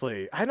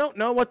 honestly. I don't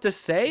know what to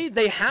say.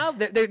 They're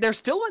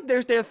still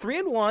they're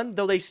 3-1,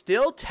 though they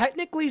still,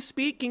 technically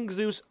speaking,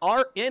 Zeus,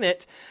 are in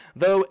it.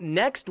 Though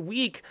next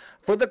week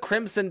for the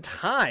Crimson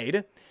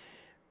Tide,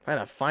 trying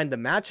to find the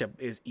matchup.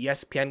 Is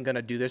ESPN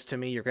gonna do this to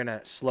me? You're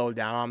gonna slow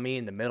down on me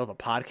in the middle of a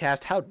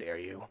podcast? How dare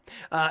you?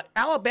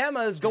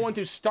 Alabama is going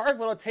to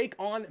Starkville to take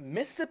on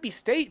Mississippi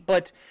State,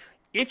 but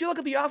if you look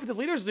at the offensive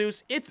leaders,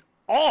 Zeus, it's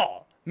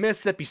all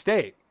Mississippi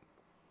State.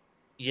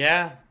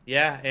 Yeah,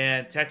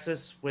 and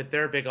Texas with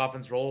their big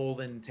offense rolled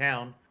in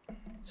town.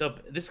 So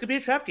this could be a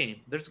trap game.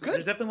 There's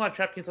definitely a lot of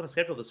trap games on the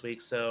schedule this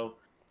week, so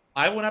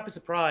I would not be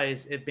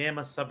surprised if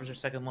Bama suffers their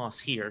second loss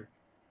here,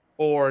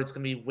 or it's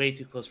going to be way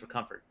too close for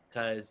comfort,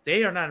 because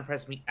they are not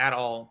impressing me at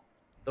all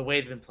the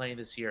way they've been playing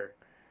this year.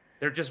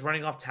 They're just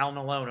running off talent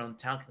alone, and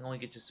talent can only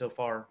get you so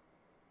far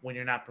when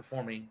you're not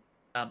performing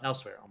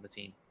elsewhere on the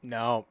team.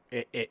 No,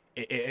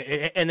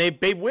 and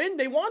they win.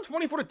 They won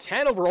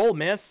 24-10 over Ole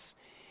Miss.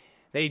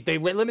 They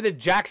limited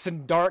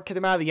Jackson Dart, kicked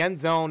him out of the end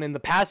zone in the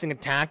passing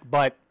attack,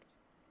 but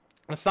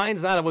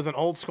besides that, it was an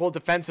old-school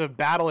defensive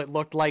battle, it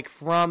looked like,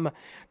 from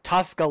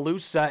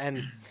Tuscaloosa,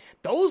 and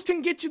those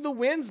can get you the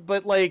wins,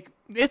 but, like,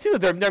 it's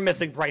either they're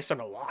missing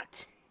Bryson a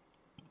lot.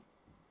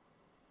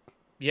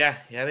 Yeah,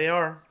 they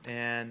are,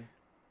 and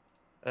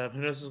who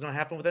knows what's going to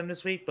happen with them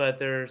this week, but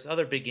there's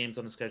other big games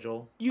on the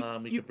schedule we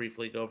could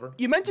briefly go over.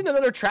 You mentioned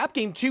another trap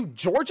game, too,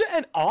 Georgia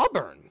and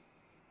Auburn.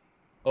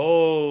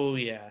 Oh,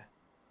 yeah.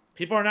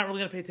 People are not really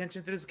going to pay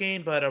attention to this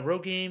game, but a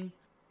road game,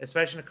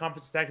 especially in a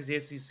conference stack as the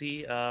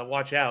SEC,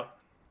 watch out.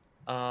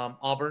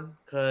 Auburn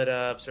could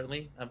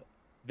certainly.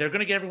 They're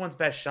going to get everyone's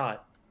best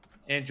shot,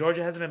 and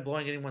Georgia hasn't been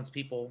blowing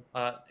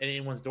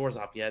anyone's doors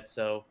off yet.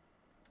 So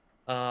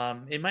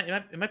it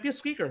might be a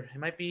squeaker. It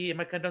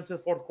might come down to the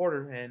fourth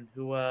quarter, and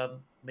who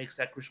makes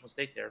that crucial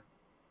mistake there.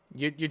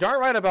 You're darn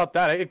right about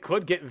that. It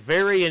could get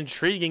very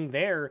intriguing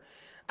there.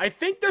 I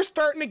think they're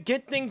starting to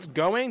get things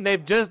going.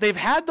 They've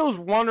had those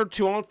 1 or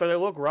 2 months that they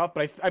look rough,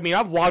 but I mean,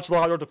 I've watched a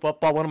lot of Georgia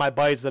football. One of my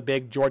buddies is a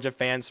big Georgia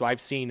fan, so I've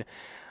seen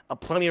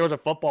plenty of Georgia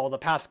football the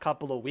past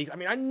couple of weeks. I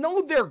mean, I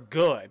know they're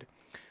good,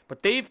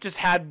 but they've just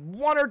had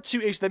 1 or 2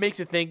 issues that makes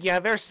you think, yeah,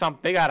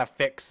 they gotta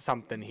fix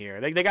something here.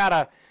 They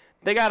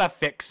gotta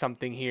fix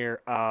something here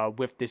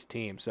with this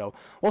team. So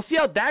we'll see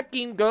how that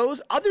game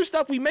goes. Other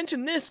stuff, we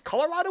mentioned this,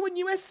 Colorado and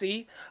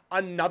USC,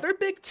 another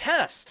big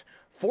test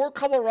for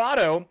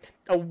Colorado.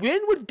 A win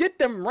would get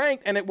them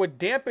ranked, and it would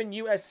dampen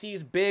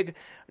USC's big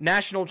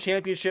national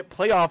championship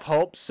playoff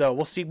hopes. So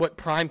we'll see what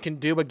Prime can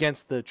do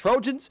against the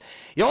Trojans.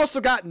 You also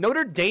got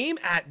Notre Dame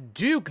at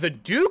Duke. The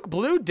Duke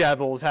Blue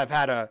Devils have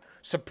had a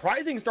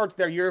surprising start to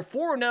their year.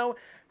 4-0,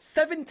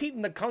 17th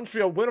in the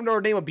country. A win of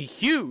Notre Dame would be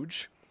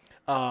huge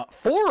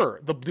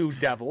for the Blue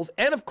Devils.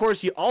 And, of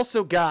course, you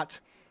also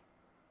got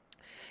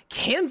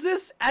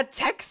Kansas at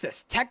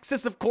Texas.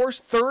 Texas, of course,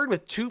 third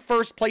with 2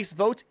 first-place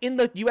votes in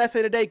the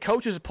USA Today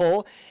coaches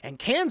poll, and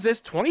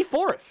Kansas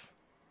 24th.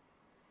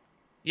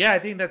 Yeah, I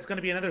think that's going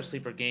to be another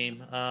sleeper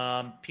game.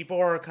 People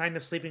are kind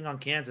of sleeping on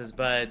Kansas,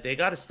 but they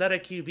got a stud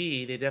at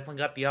QB. They definitely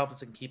got the offense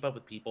that can keep up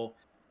with people.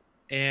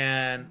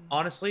 And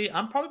honestly,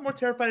 I'm probably more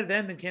terrified of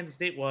them than Kansas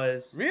State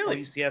was. Really? Like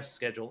UCF's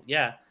schedule.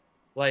 Yeah.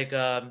 Like,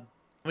 I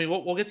mean,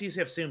 we'll get to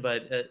UCF soon,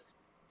 but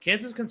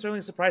Kansas can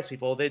certainly surprise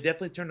people. They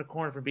definitely turned the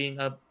corner from being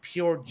a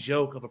pure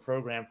joke of a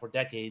program for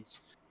decades.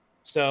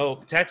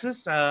 So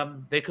Texas,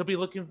 they could be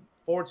looking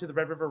forward to the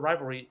Red River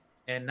rivalry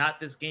and not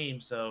this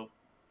game. So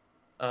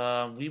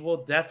we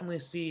will definitely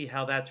see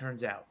how that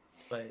turns out.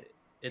 But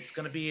it's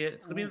gonna be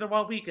another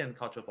wild weekend,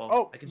 college football.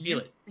 Oh, I can feel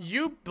it.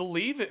 You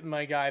believe it,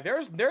 my guy.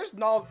 There's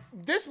no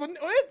this one.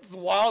 It's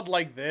wild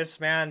like this,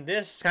 man.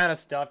 This kind of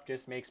stuff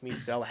just makes me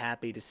so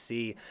happy to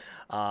see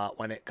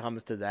when it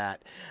comes to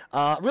that.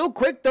 Real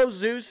quick though,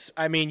 Zeus.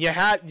 I mean, you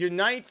had your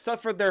Knights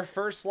suffered their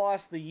first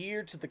loss of the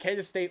year to the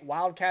Kansas State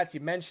Wildcats. You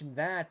mentioned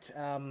that.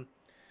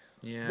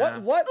 Yeah.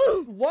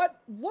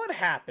 What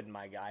happened,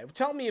 my guy?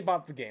 Tell me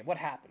about the game. What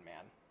happened,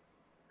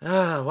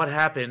 man? What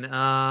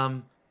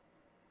happened?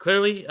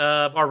 Clearly,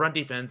 our run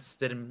defense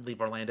didn't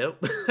leave Orlando.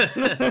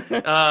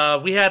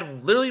 We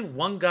had literally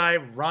one guy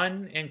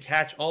run and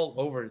catch all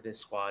over this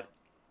squad.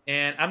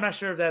 And I'm not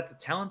sure if that's a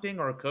talent thing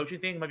or a coaching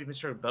thing. It might be a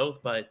mixture of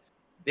both, but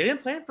they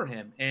didn't plan for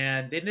him.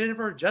 And they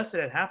never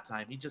adjusted at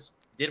halftime. He just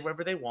did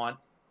whatever they want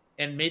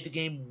and made the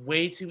game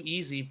way too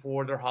easy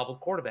for their hobbled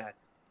quarterback.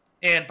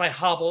 And by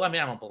hobble, I mean,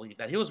 I don't believe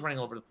that. He was running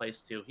all over the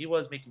place, too. He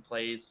was making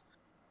plays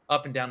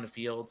up and down the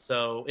field.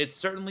 So it's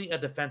certainly a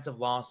defensive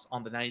loss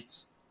on the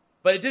Knights.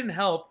 But it didn't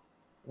help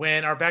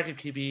when our backup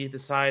QB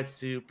decides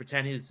to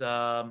pretend he's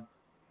Lamar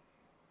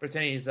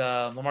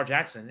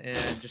Jackson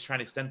and just trying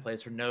to extend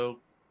plays for no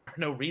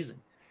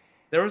reason.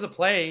 There was a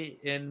play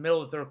in the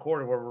middle of the third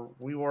quarter where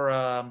we were,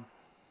 I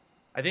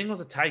think it was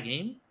a tie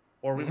game,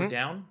 or we were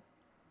down,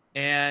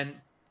 and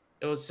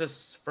it was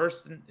just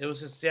first and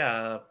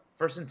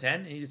 10.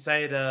 And he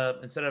decided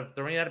instead of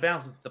throwing it out of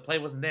bounds, the play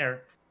wasn't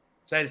there,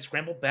 decided to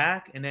scramble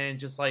back and then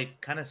just like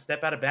kind of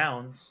step out of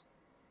bounds.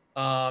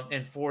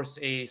 And force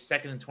a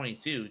 2nd and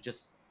 22,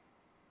 just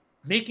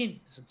making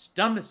such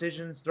dumb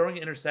decisions, throwing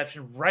an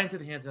interception right into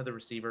the hands of the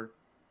receiver,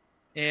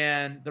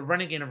 and the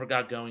running game never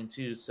got going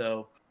too.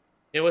 So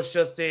it was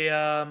just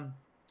a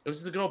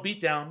good old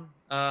beatdown.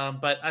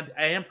 But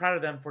I am proud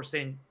of them for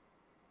saying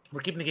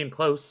we're keeping the game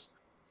close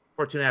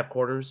for 2.5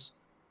 quarters.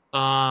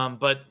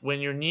 But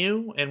when you're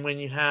new and when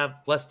you have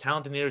less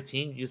talent than the other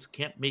team, you just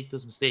can't make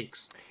those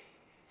mistakes.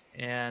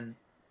 And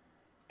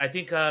I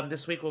think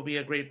this week will be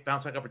a great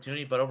bounce back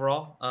opportunity, but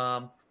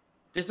overall,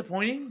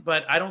 disappointing.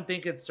 But I don't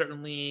think it's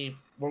certainly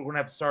we're going to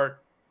have to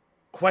start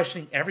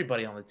questioning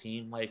everybody on the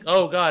team. Like,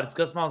 oh God, it's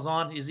Gus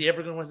Malzahn. Is he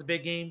ever going to win a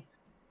big game?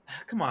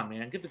 Come on,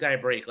 man, give the guy a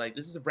break. Like,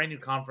 this is a brand new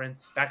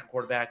conference, backup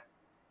quarterback.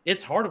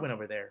 It's hard to win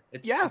over there.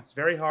 It's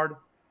very hard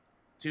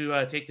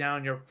to take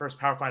down your first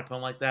Power 5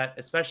 opponent like that,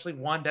 especially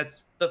one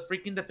that's the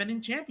freaking defending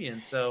champion.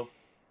 So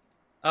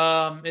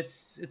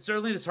it's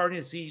certainly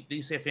disheartening to see the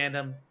UCF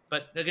fandom.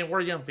 But again,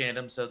 we're a young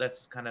fandom, so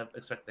that's kind of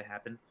expected to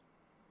happen.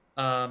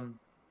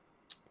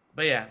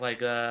 But yeah,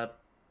 like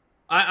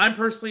I'm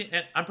personally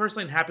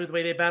happy with the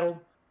way they battled.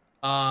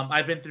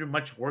 I've been through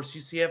much worse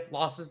UCF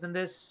losses than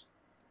this,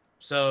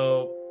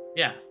 so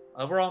yeah.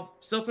 Overall,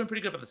 still feeling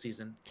pretty good about the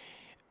season.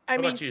 What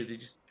about you?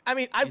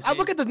 I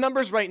look at the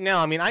numbers right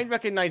now. I mean, I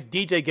recognize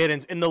DJ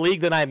Giddens in the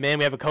league that I'm in.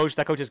 We have a coach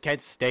that coaches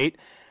Kent State.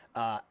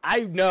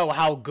 I know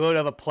how good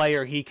of a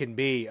player he can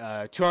be.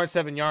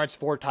 207 yards,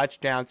 4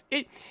 touchdowns.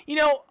 I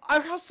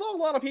saw a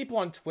lot of people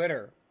on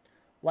Twitter,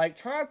 like,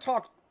 trying to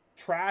talk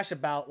trash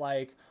about,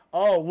 like,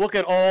 oh, look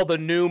at all the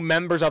new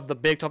members of the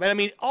Big 12. And I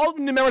mean, all the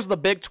new members of the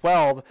Big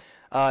 12,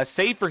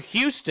 save for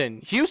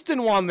Houston.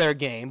 Houston won their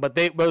game, but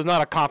it was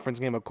not a conference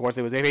game, of course.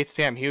 They faced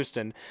Sam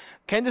Houston.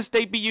 Kansas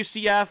State beat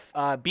UCF.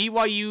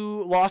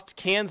 BYU lost to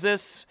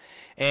Kansas,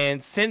 and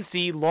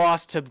Cincy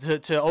lost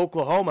to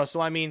Oklahoma.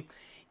 So, I mean,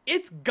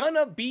 it's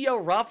gonna be a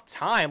rough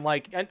time.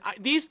 Like, and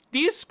these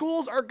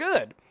schools are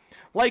good.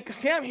 Like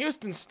Sam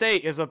Houston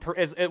State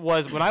it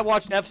was when I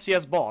watched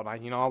FCS ball,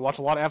 and I watch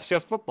a lot of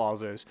FCS football.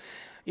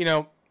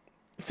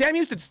 Sam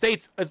Houston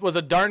State was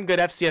a darn good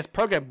FCS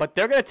program, but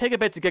they're going to take a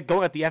bit to get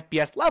going at the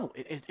FBS level.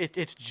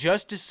 It's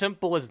just as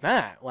simple as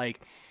that.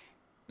 Like,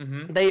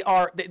 they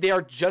are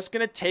just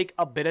going to take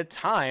a bit of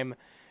time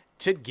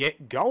to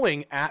get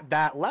going at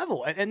that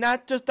level, and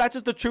that's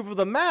just the truth of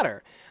the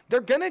matter. They're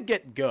going to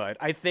get good.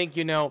 I think,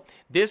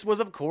 this was,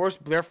 of course,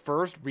 their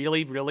first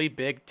really, really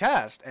big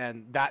test,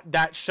 and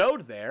that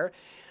showed there.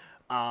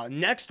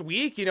 Next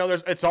week,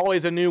 it's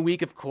always a new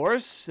week, of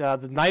course.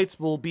 The Knights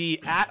will be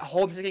at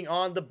home taking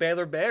on the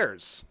Baylor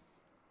Bears.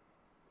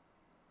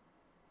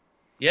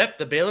 Yep,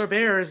 the Baylor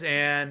Bears,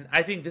 and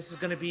I think this is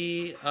going to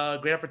be a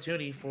great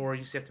opportunity for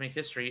UCF to make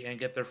history and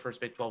get their first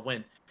Big 12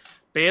 win.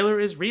 Baylor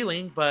is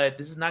reeling, but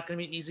this is not going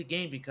to be an easy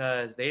game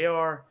because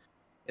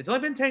it's only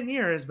been 10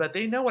 years, but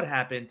they know what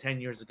happened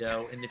 10 years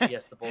ago in the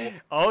Fiesta Bowl.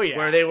 Oh, yeah.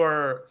 Where they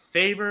were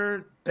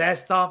favored,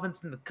 best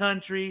offense in the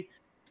country.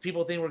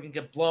 People think we're going to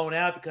get blown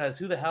out because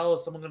who the hell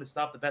is someone going to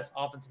stop the best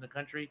offense in the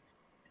country?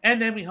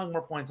 And then we hung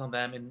more points on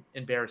them and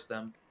embarrassed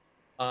them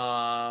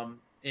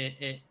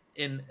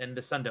in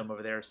the Sun Dome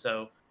over there.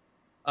 So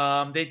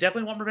they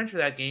definitely want revenge for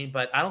that game,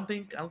 but I don't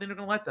think they're going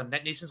to let them.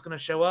 Net Nation's going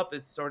to show up.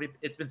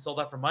 It's been sold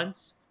out for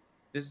months.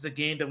 This is a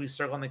game that we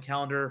circle on the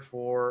calendar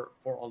for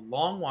a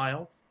long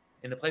while,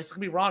 and the place is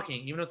going to be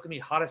rocking, even though it's going to be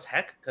hot as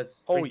heck because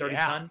it's 3:30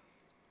 sun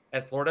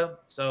at Florida.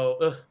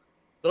 So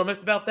little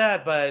miffed about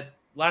that, but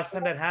last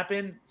time that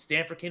happened,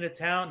 Stanford came to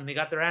town and they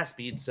got their ass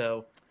beat.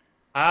 So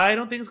I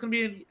don't think it's gonna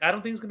be a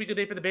good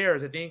day for the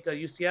Bears. I think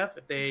UCF,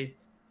 if they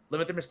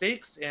limit their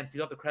mistakes and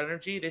feel out the crowd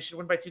energy, they should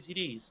win by 2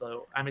 TDs.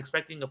 So I'm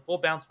expecting a full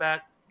bounce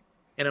back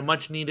and a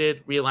much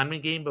needed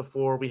realignment game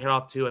before we head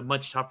off to a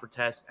much tougher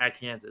test at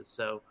Kansas.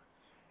 So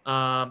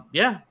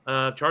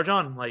charge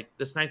on. Like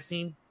this Knights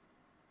team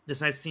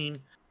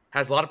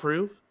has a lot to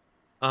prove.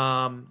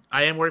 I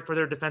am worried for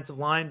their defensive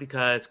line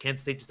because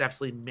Kansas State just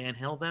absolutely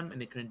manhandled them and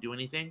they couldn't do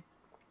anything.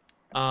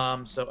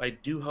 So I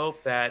do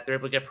hope that they're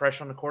able to get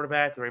pressure on the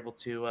quarterback. They're able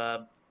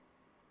to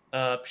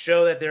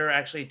show that they're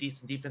actually a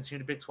decent defense here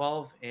in the Big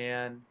 12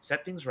 and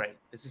set things right.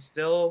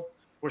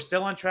 We're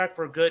still on track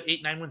for a good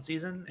 8-9 win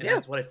season, and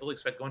that's what I fully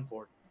expect going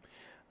forward.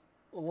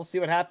 We'll see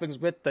what happens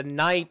with the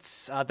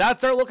Knights.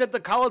 That's our look at the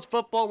college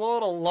football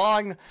world,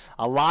 along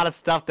a lot of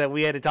stuff that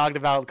we had to talk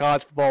about in the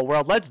college football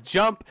world. Let's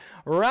jump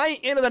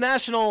right into the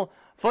National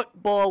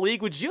Football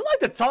League. Would you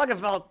like to talk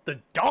about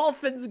the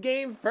Dolphins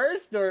game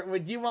first, or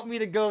would you want me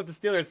to go with the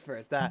Steelers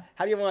first? How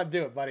do you want to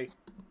do it, buddy?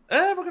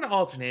 We're going to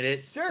alternate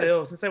it. Sure.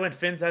 So since I went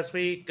Fins last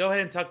week, go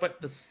ahead and talk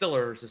about the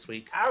Steelers this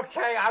week.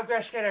 Okay, I'm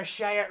just going to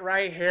say it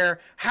right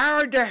here.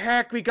 How the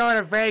heck we go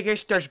to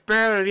Vegas? There's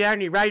barely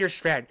any Raiders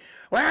fan.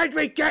 Where'd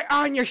we get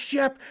on your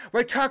ship?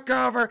 We took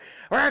over.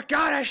 We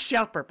got a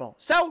Super Bowl.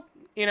 So,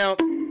 all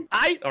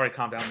right,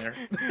 calm down there.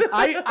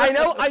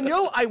 I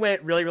know I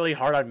went really, really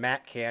hard on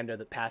Matt Canada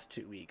the past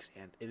 2 weeks,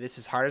 and this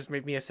is hard as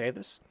me to say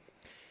this.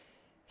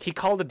 He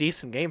called a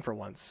decent game for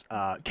once.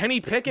 Kenny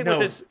Pickett with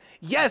this.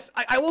 Yes,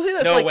 I will say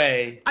this. No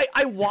way.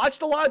 I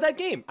watched a lot of that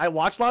game.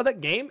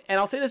 And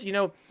I'll say this,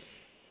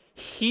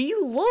 he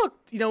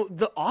looked,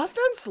 the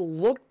offense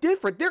looked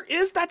different. There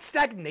is that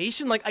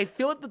stagnation. Like, I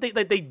feel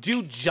that they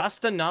do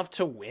just enough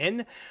to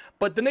win,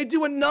 but then they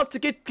do enough to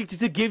give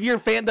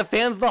the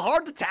fans the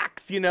heart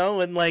attacks,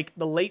 and like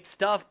the late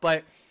stuff.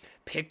 But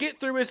Pickett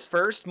threw his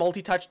first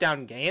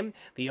multi-touchdown game.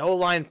 The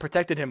O-line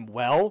protected him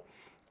well.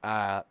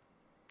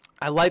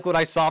 I like what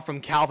I saw from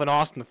Calvin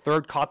Austin. The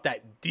third caught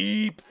that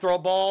deep throw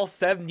ball,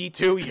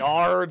 72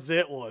 yards.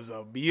 It was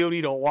a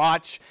beauty to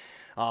watch.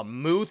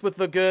 Muth with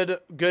a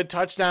good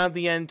touchdown at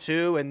the end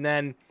too. And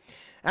then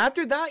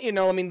after that,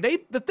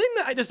 the thing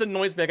that just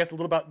annoys me, I guess, a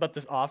little about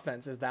this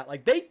offense is that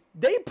like they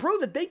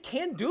prove that they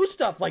can do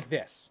stuff like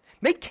this.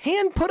 They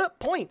can put up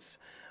points,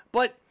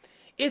 but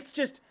it's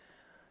just,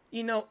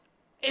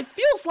 it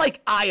feels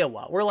like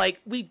Iowa. We're like,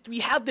 we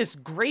have this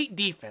great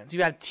defense.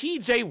 You have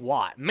TJ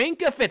Watt,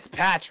 Minkah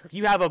Fitzpatrick.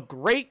 You have a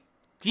great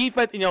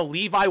defense.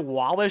 Levi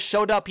Wallace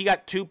showed up. He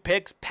got 2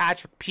 picks.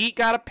 Patrick Pete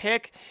got a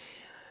pick.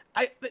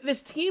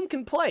 This team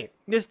can play.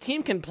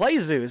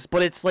 Zeus,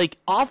 but it's like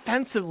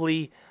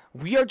offensively,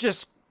 we are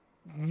just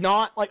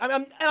not like,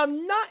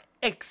 I'm not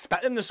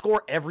expecting to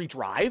score every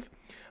drive,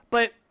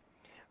 but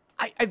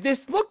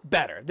this looked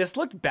better.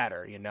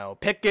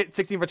 Pickett,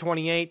 16 for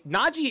 28.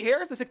 Najee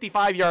Harris, the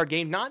 65-yard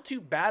game, not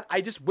too bad. I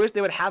just wish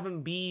they would have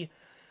him be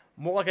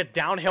more like a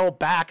downhill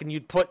back, and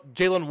you'd put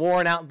Jaylen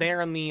Warren out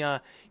there and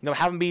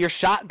have him be your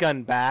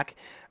shotgun back.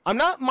 I'm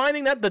not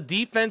minding that the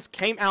defense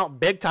came out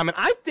big time, and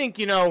I think,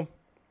 we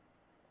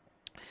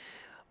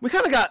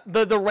kind of got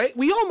the right.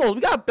 We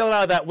got bailed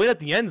out of that win at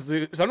the end. So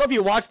I don't know if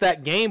you watched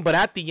that game, but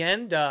at the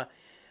end,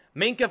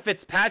 Minkah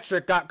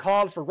Fitzpatrick got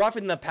called for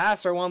roughing the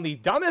passer, one of the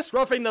dumbest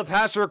roughing the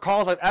passer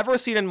calls I've ever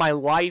seen in my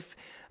life.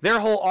 Their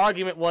whole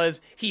argument was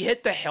he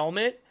hit the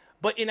helmet,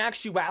 but in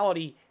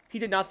actuality, he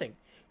did nothing.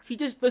 He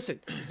just, listen,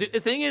 the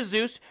thing is,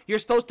 Zeus, you're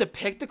supposed to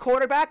pick the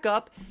quarterback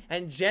up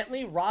and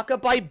gently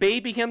rock-a-bye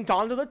baby him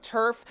down to the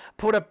turf,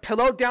 put a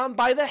pillow down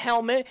by the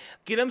helmet,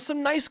 get him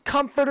some nice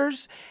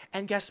comforters,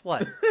 and guess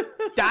what?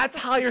 That's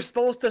how you're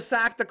supposed to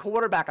sack the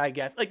quarterback, I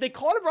guess. Like, they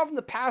called it rough in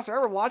the past. I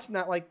remember watching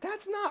that, like,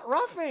 that's not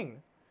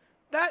roughing.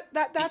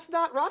 That's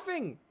not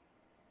roughing.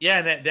 Yeah,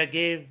 and that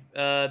gave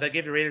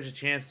the Raiders a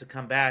chance to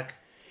come back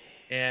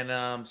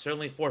and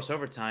certainly force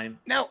overtime.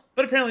 Now,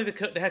 but apparently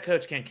the head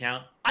coach can't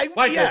count.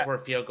 Why go for a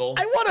field goal?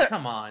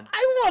 Come on.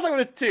 I want to talk about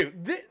this too.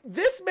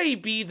 This may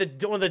be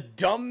one of the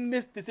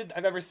dumbest decisions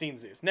I've ever seen,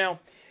 Zeus. Now,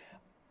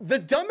 the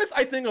dumbest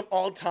I think of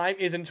all time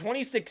is in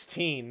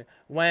 2016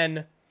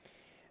 when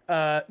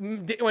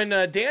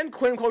Dan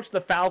Quinn coached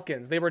the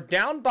Falcons. They were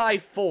down by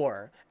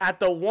 4 at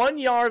the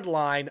 1-yard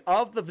line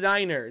of the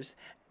Niners,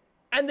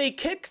 and they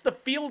kicked the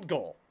field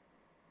goal.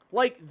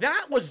 Like,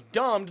 that was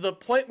dumb to the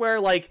point where,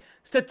 like,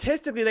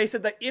 statistically they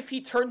said that if he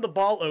turned the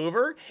ball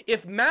over,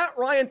 if Matt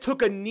Ryan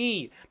took a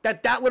knee,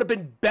 that would have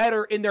been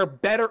better in their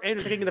better end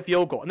of taking the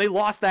field goal. And they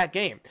lost that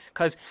game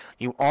because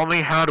you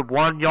only had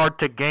 1 yard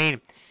to gain.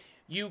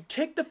 You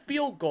kick the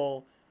field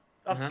goal.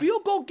 A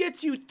field goal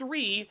gets you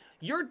 3.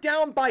 You're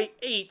down by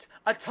 8.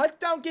 A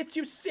touchdown gets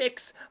you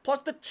 6. Plus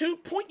the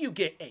 2-point you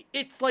get 8.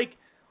 It's like,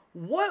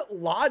 what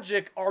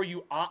logic are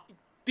you...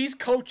 These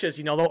coaches,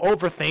 they'll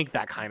overthink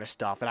that kind of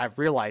stuff, and I've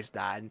realized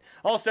that. And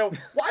also,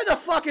 why the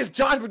fuck is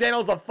Josh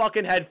McDaniels a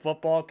fucking head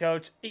football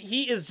coach?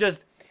 He is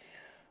just...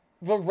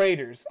 The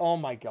Raiders, oh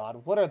my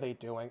God, what are they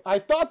doing? I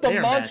thought the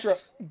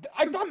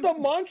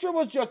mantra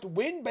was just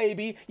win,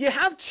 baby. You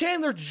have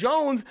Chandler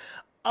Jones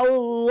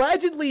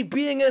allegedly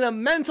being in a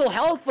mental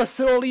health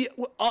facility,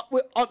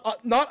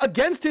 not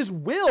against his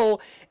will,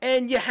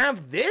 and you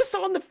have this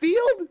on the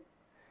field?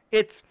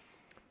 It's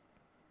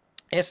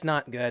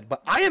not good,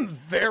 but I am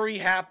very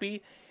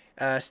happy.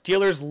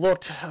 Steelers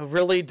looked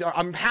really...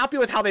 I'm happy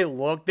with how they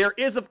looked. There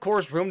is, of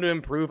course, room to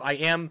improve. I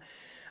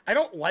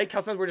don't like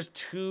how sometimes we're just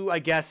too, I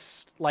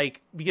guess,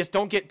 like, we just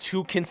don't get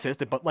too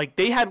consistent. But, like,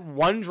 they had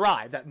one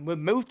drive that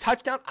moved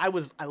touchdown. I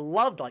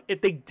loved, like, if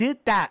they did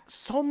that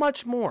so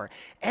much more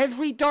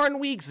every darn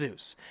week,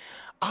 Zeus,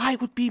 I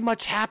would be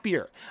much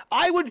happier.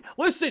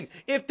 Listen,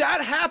 if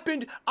that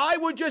happened, I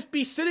would just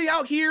be sitting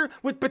out here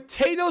with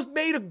potatoes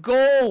made of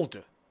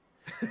gold.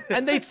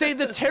 And they'd say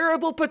the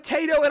terrible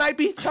potato, and I'd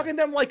be chucking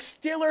them like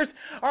Steelers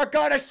are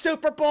going to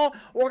Super Bowl.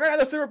 We're going to have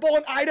the Super Bowl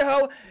in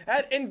Idaho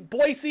and in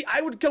Boise.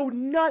 I would go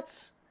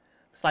nuts.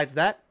 Besides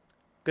that,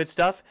 good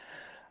stuff.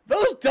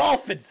 Those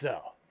Dolphins,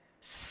 though,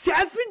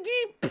 70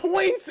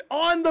 points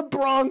on the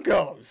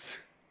Broncos.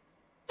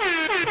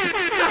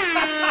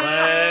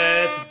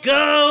 Let's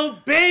go,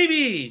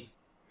 baby!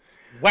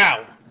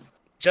 Wow.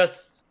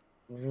 Just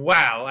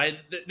wow.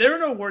 There are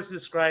no words to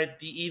describe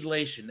the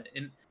elation.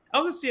 And I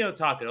was a CEO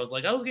talking. I was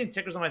getting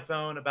tickers on my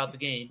phone about the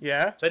game.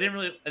 Yeah. So I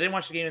didn't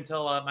watch the game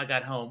until I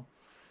got home,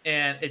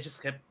 and it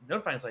just kept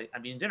notifying. It's like,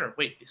 I'm eating dinner.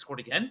 Wait, they scored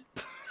again?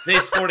 They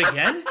scored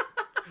again?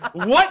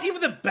 What?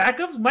 Even the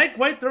backups? Mike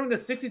White throwing a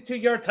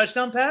 62-yard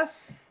touchdown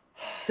pass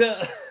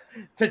to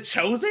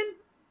Chosen?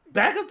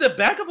 Backup to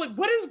backup? Like,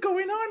 what is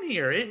going on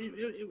here?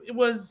 It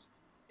was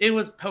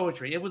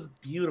poetry. It was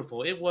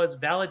beautiful. It was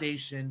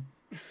validation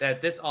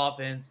that this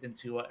offense and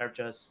Tua are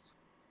just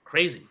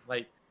crazy.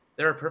 Like,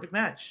 they're a perfect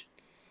match.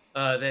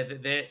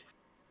 They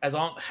as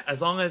long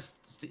as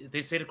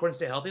they stay the course and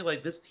stay healthy,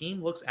 like, this team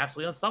looks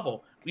absolutely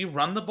unstoppable. We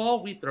run the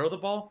ball, we throw the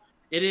ball.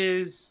 It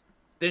is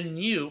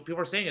people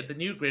are saying it, the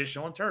new greatest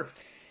show on turf.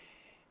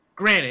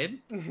 Granted,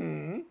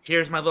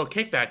 here's my little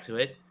kickback to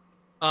it.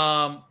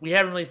 We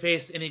haven't really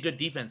faced any good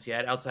defense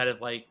yet outside of,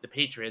 like, the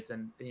Patriots,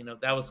 and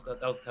that was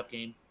a tough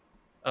game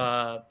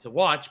to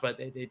watch, but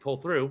they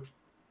pulled through.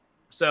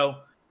 So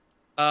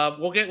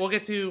we'll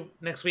get to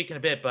next week in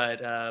a bit,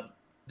 but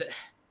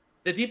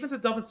the defense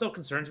of Dolphins still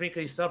concerns me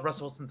because you still have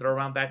Russell Wilson throw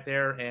around back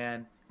there,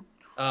 and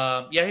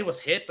he was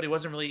hit, but he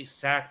wasn't really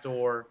sacked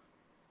or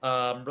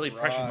really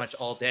pressured much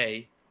all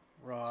day.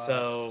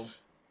 So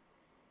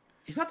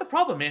he's not the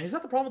problem, man. He's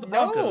not the problem with the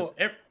Broncos.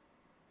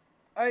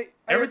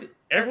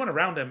 Everyone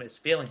around him is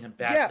failing him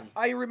badly. Yeah,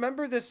 I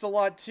remember this a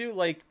lot too.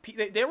 Like,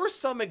 there were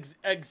some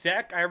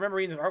exec. I remember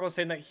reading this article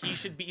saying that he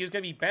was going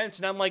to be benched,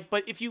 and I'm like,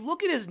 but if you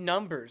look at his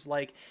numbers,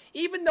 like,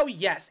 even though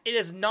yes, it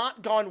has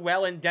not gone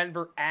well in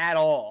Denver at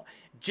all.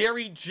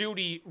 Jerry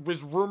Jeudy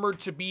was rumored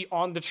to be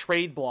on the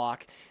trade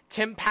block.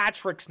 Tim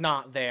Patrick's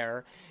not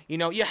there.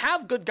 You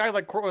have good guys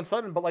like Cortland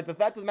Sutton, but, like, the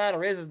fact of the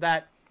matter is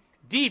that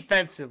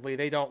defensively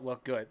they don't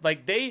look good.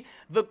 Like, it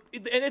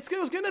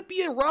was going to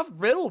be a rough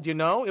build, It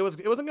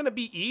wasn't going to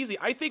be easy.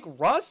 I think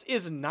Russ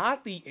is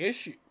not the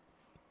issue.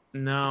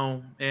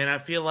 No, and I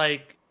feel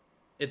like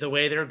the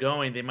way they're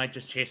going, they might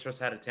just chase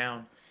Russ out of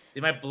town.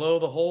 They might blow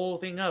the whole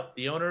thing up.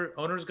 The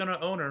owner's going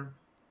to owner.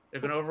 They're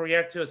going to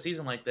overreact to a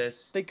season like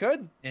this. They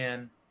could.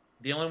 And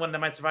the only one that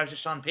might survive is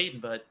just Sean Payton,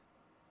 but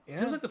it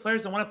seems like the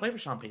players don't want to play for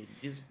Sean Payton.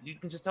 You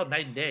can just tell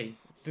night and day.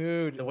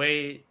 Dude. The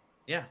way,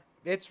 yeah.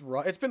 It's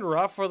been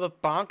rough for the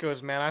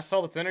Broncos, man. I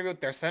saw this interview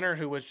with their center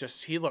who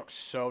was he looked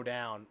so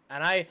down.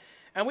 And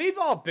And we've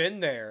all been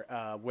there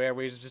where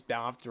we just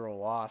down after a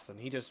loss and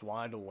he just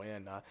wanted to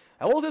win.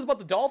 I will say this about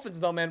the Dolphins,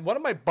 though, man. One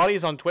of my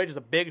buddies on Twitch is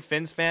a big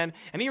Fins fan,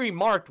 and he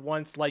remarked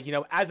once, like, you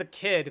know, as a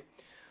kid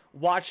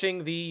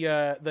watching the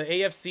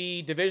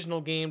AFC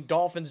divisional game,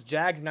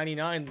 Dolphins-Jags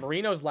 99,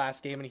 Marino's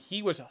last game, and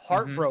he was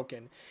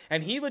heartbroken.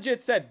 And he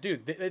legit said,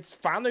 dude, it's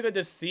finally good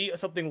to see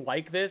something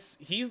like this.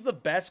 He's the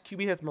best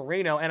QB that's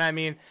Marino. And, I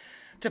mean,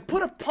 to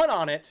put a pun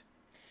on it,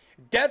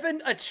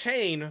 Devin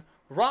Achane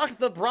rocked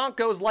the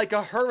Broncos like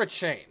a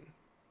hurricane.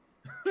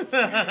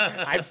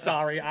 I'm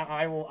sorry.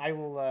 I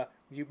will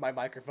mute my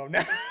microphone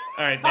now.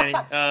 All right,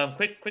 Manny.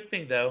 Quick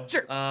thing though.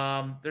 Sure.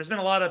 There's been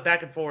a lot of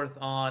back and forth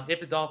on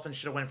if the Dolphins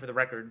should have went for the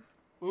record.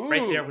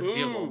 Right there with the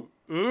field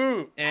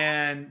goal.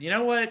 And you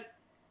know what?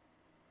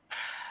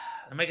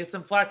 I might get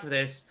some flack for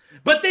this,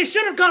 but they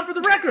should have gone for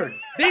the record.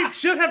 They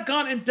should have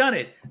gone and done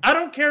it. I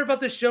don't care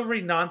about this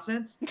chivalry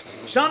nonsense.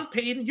 Sean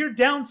Payton, you're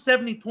down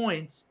 70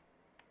 points.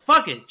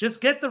 Fuck it.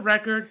 Just get the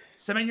record.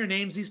 Cement your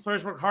names. These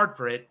players work hard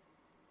for it.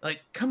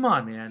 Like, come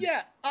on, man.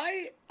 Yeah,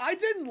 I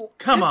didn't.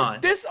 Come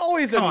on. This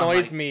always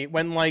annoys me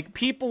when, like,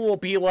 people will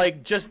be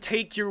like, just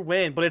take your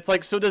win. But it's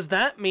like, so does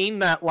that mean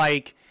that,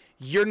 like,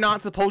 you're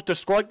not supposed to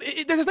score?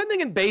 Like, there's something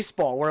in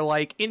baseball where,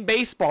 like, in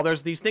baseball,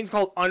 there's these things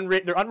called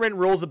unwritten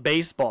rules of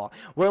baseball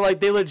where,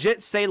 like, they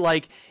legit say,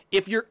 like,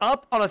 if you're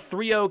up on a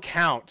 3-0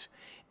 count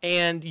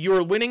and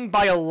you're winning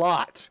by a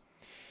lot,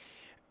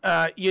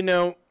 you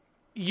know,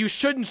 you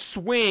shouldn't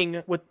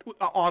swing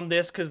on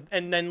this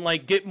and then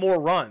like get more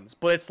runs.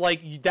 But it's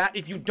like that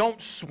if you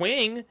don't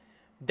swing,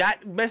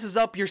 that messes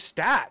up your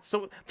stats.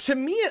 So to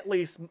me at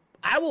least,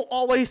 I will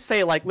always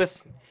say, like,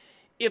 listen,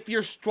 if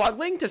you're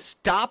struggling to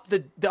stop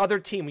the other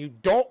team, you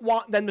don't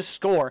want them to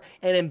score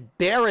and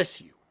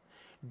embarrass you,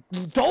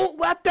 don't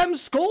let them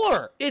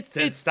score.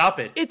 Stop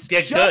it. It's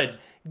get just,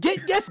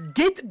 good.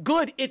 Get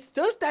good. It's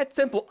just that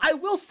simple. I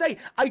will say,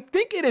 I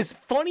think it is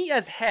funny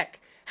as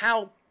heck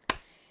how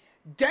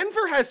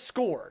Denver has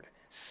scored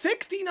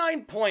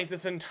 69 points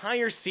this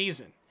entire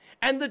season,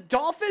 and the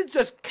Dolphins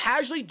just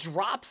casually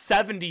dropped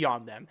 70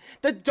 on them.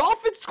 The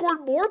Dolphins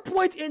scored more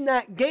points in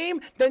that game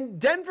than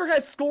Denver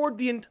has scored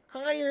the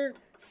entire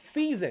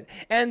season,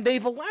 and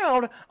they've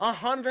allowed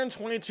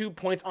 122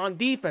 points on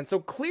defense. So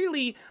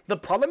clearly, the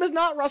problem is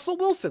not Russell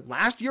Wilson.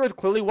 Last year, it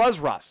clearly was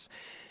Russ.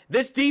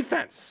 This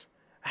defense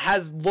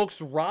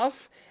looks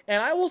rough.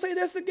 And I will say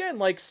this again,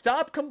 like,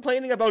 stop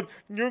complaining about,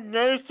 you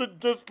guys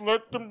should just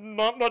not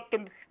let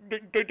them,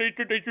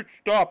 they should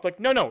stop. Like,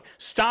 no,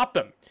 stop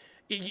them.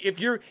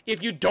 If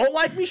you don't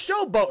like me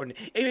showboating,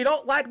 if you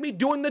don't like me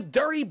doing the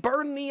dirty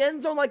bird in the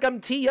end zone like I'm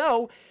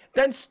T.O.,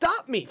 then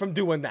stop me from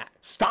doing that.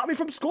 Stop me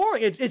from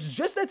scoring. It's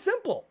just that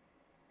simple.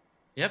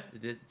 Yep,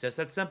 it's just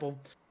that simple.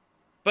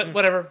 But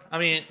whatever. I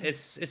mean,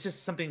 it's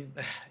just something,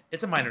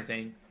 it's a minor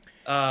thing.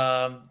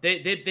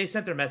 They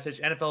sent their message.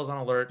 NFL is on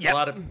alert. Yep. A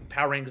lot of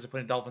power rankings are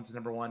putting Dolphins at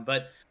number 1,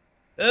 but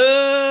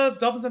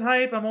Dolphins and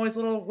hype. I'm always a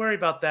little worried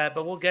about that,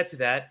 but we'll get to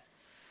that.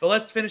 But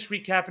let's finish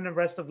recapping the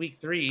rest of week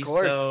 3. Of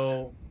course.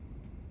 So,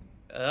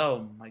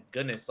 oh my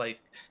goodness, like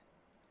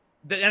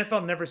the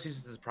NFL never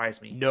ceases to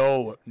surprise me.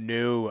 No.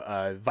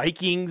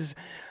 Vikings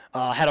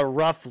had a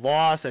rough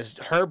loss as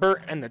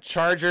Herbert and the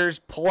Chargers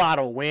pull out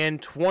a win,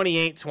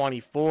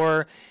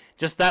 28-24.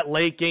 Just that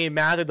late game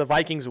mattered. The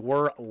Vikings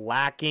were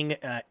lacking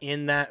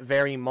in that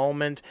very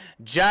moment.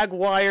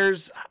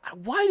 Jaguars,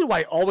 why do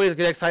I always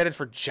get excited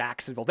for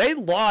Jacksonville? They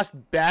lost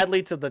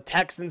badly to the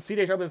Texans.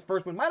 C.J. Stroud's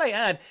first win. Might I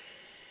add,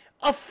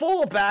 a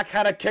fullback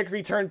had a kick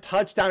return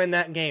touchdown in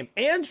that game.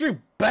 Andrew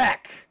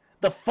Beck,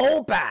 the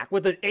fullback,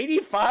 with an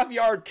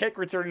 85-yard kick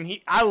return.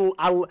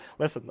 And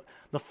listen,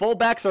 the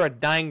fullbacks are a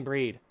dying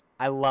breed.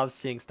 I love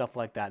seeing stuff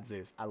like that,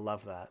 Zeus. I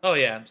love that. Oh,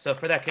 yeah. So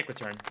for that kick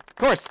return. Of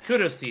course.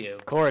 Kudos to you.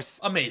 Of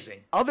course. Amazing.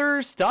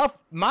 Other stuff.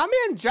 My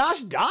man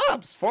Josh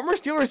Dobbs, former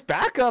Steelers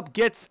backup,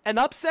 gets an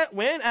upset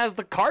win as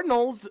the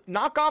Cardinals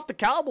knock off the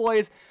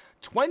Cowboys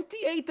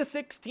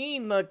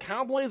 28-16. The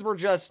Cowboys were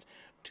just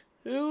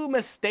too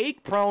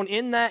mistake-prone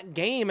in that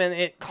game, and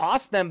it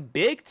cost them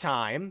big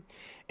time.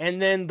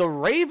 And then the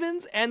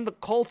Ravens and the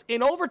Colts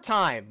in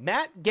overtime.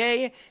 Matt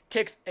Gay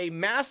kicks a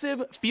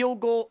massive field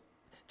goal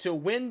to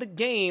win the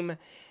game,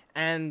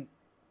 and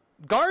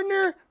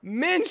Gardner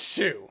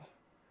Minshew,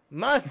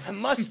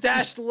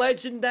 mustached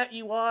legend that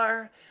you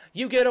are,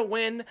 you get a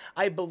win.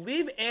 I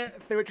believe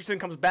Anthony Richardson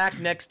comes back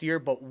next year,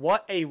 but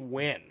what a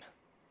win.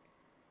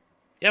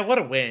 Yeah, what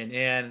a win.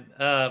 And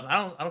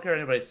I don't care what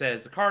anybody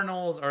says. The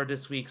Cardinals are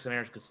this week's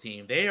America's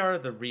team. They are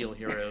the real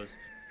heroes.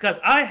 Because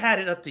I had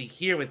it up to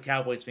here with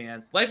Cowboys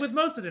fans, like with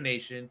most of the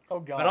nation,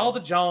 about all the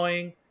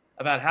jawing,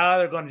 about how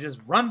they're going to just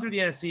run through the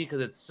NFC because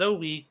it's so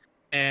weak.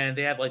 And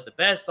they have like the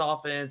best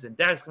offense, and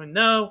Dak's going,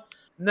 no,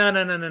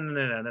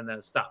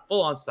 stop,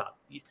 full on stop.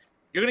 You're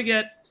going to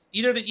get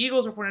either the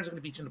Eagles or 49ers are going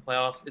to beat you in the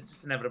playoffs. It's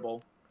just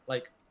inevitable.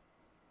 Like,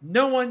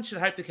 no one should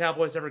hype the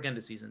Cowboys ever again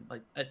this season.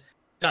 Like,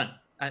 done.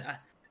 I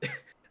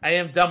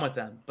am done with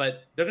them.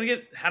 But they're going to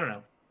get, I don't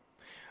know.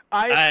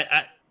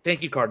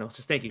 Thank you, Cardinals.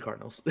 Just thank you,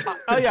 Cardinals.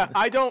 Yeah,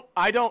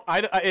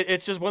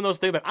 it's just one of those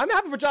things. But I'm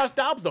happy for Josh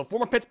Dobbs though,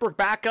 former Pittsburgh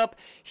backup.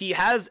 He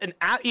is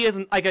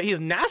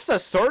NASA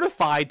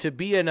certified to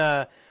be an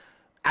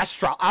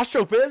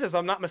astrophysicist, if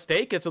I'm not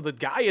mistaken. So the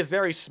guy is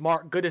very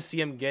smart. Good to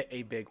see him get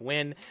a big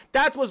win.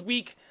 That was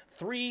week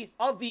 3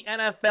 of the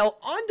NFL.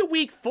 On to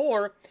week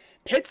 4.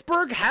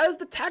 Pittsburgh has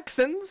the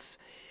Texans.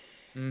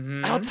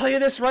 Mm-hmm. I'll tell you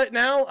this right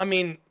now. I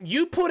mean,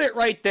 you put it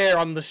right there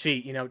on the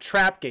sheet.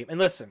 Trap game. And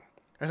listen.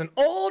 There's an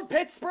old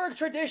Pittsburgh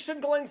tradition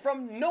going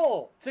from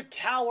Noel to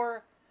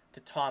Cowher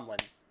to Tomlin.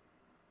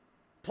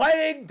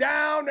 Playing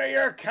down to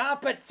your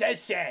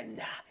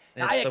competition.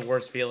 It's the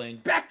worst feeling.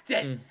 Expect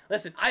it.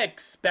 Listen, I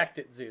expect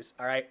it, Zeus.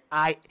 All right,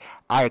 I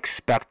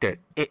expect it.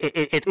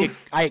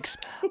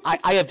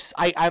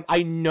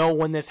 I know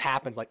when this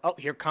happens. Like, oh,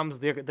 here comes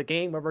the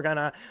game where we're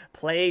gonna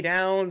play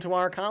down to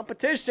our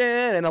competition,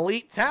 and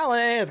elite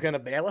talent is gonna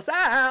bail us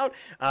out.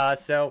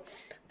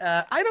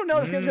 I don't know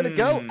how this game's gonna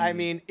go. I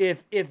mean,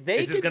 if they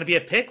is this gonna be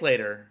a pick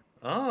later?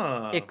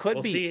 Oh, it could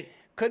we'll be. See.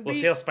 Could we'll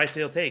be. See how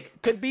spicy they'll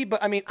take. Could be,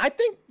 but I mean, I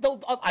think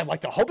I'd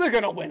like to hope they're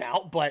gonna win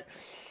out, but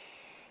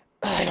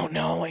I don't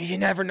know. You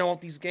never know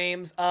with these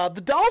games.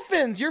 The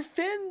Dolphins, your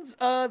Finns,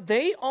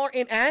 they are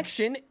in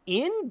action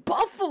in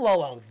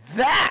Buffalo.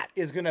 That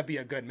is gonna be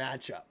a good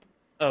matchup.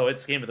 Oh,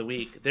 it's game of the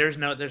week. There's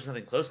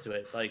nothing close to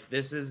it. Like,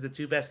 this is the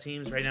 2 best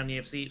teams right now in the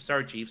AFC.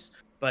 Sorry, Chiefs,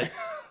 but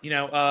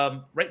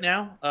right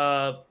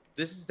now,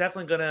 this is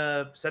definitely going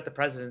to set the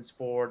precedence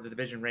for the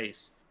division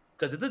race.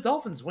 Because if the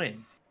Dolphins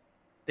win,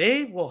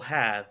 they will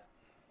have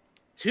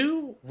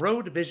 2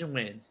 road division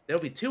wins. They'll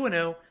be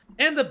 2-0,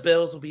 and the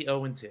Bills will be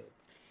 0-2.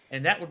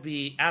 And that would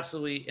be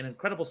absolutely an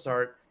incredible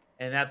start,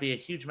 and that'd be a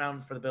huge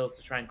mountain for the Bills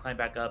to try and climb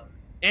back up.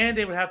 And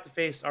they would have to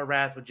face our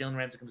wrath when Jalen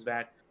Ramsey comes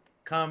back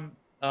come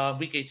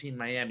Week 18 in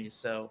Miami.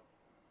 So,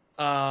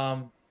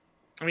 I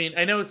mean,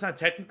 I know it's not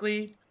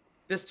technically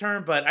this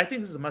term, but I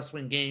think this is a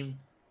must-win game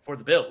for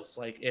the Bills.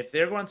 Like, if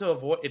they're going to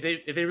avoid, if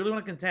they really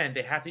want to contend,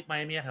 they have to beat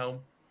Miami at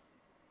home.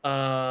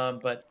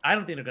 But I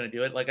don't think they're going to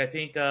do it. Like, I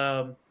think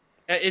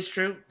it's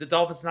true. The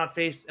Dolphins have not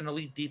faced an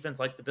elite defense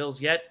like the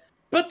Bills yet,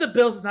 but the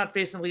Bills have not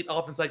faced an elite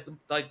offense like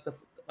the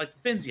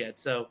Finns yet.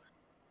 So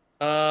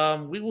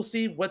we will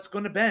see what's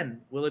going to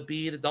bend. Will it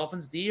be the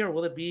Dolphins D, or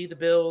will it be the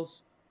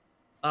Bills?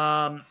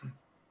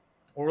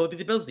 Or will it be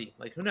the Bills D?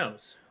 Like, who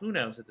knows? Who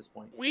knows at this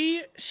point?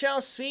 We shall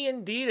see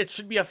indeed. It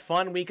should be a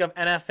fun week of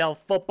NFL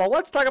football.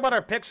 Let's talk about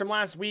our picks from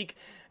last week.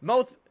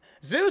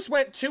 Zeus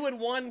went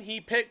 2-1.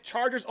 He picked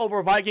Chargers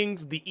over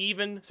Vikings, the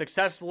even,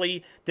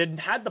 successfully.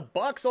 Had the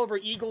Bucks over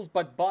Eagles,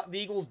 but the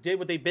Eagles did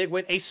with a big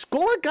win. A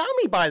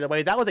scoregami, by the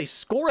way. That was a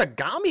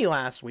scoregami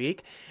last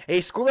week.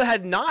 A score that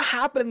had not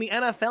happened in the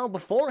NFL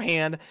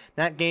beforehand.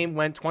 That game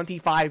went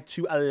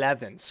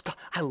 25-11.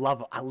 I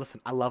love a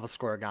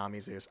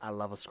scoregami, Zeus. I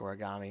love a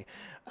scoregami.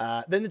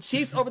 Then the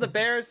Chiefs over the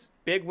Bears.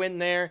 Big win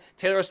there.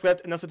 Taylor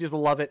Swift and those cities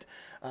will love it.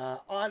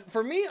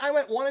 For me, I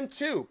went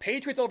 1-2.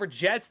 Patriots over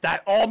Jets.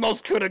 That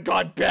almost could have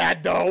gone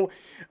bad, though.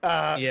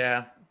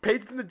 Yeah.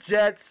 Patriots and the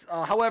Jets.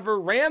 However,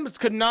 Rams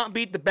could not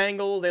beat the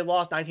Bengals. They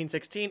lost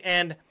 19-16.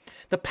 And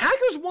the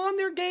Packers won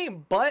their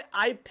game, but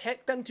I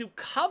picked them to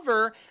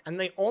cover, and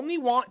they only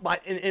won by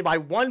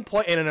 1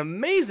 point in an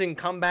amazing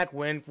comeback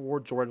win for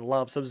Jordan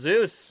Love. So,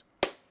 Zeus,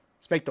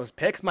 let's make those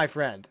picks, my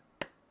friend.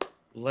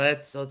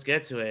 Let's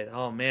get to it.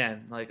 Oh,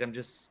 man. Like, I'm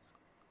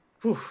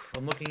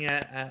looking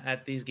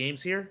at these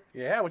games here.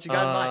 Yeah, what you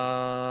got in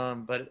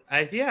mind? But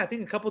I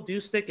think a couple do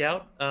stick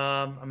out.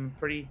 I'm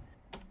pretty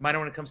minor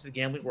when it comes to the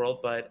gambling world,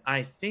 but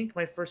I think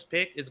my first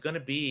pick is going to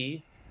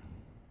be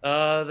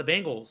the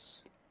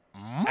Bengals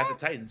at the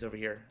Titans over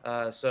here.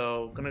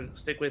 So going to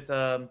stick with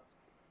the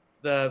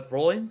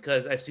rolling,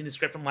 because I've seen the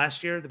script from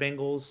last year. The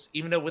Bengals,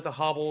 even though with a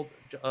hobbled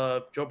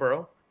Joe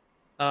Burrow,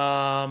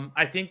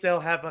 I think they'll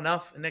have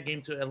enough in that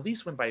game to at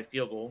least win by a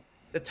field goal.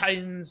 The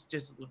Titans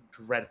just look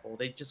dreadful.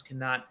 They just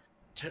cannot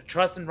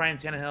trust in Ryan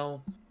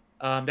Tannehill.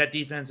 That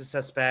defense is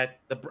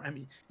suspect.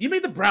 You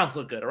made the Browns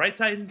look good, all right,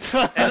 Titans?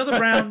 I know the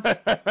Browns.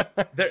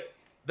 The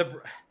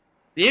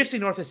AFC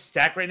North is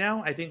stacked right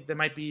now. I think that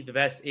might be the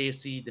best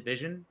AFC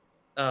division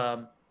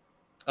of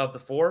the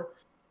 4.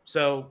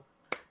 So,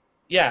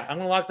 yeah, I'm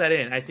going to lock that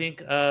in. I think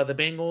the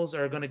Bengals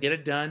are going to get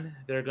it done.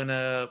 They're going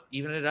to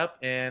even it up,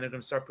 and they're going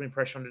to start putting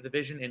pressure on the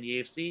division and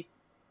the AFC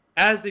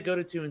as they go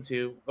to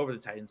 2-2 over the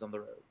Titans on the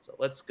road. So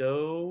let's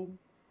go,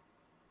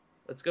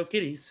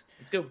 Kitties.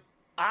 Let's go.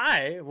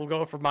 I will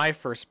go for my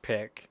first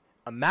pick.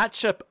 A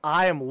matchup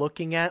I am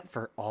looking at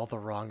for all the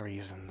wrong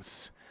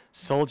reasons.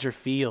 Soldier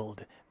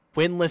Field.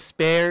 Winless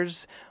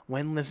Bears,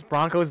 winless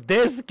Broncos.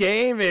 This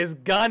game is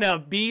gonna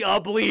be a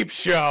bleep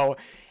show.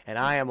 And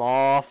I am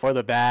all for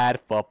the bad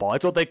football.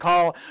 It's what they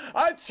call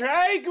a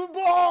tank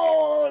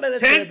bowl.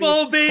 Tank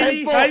bowl,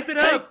 baby. Hype it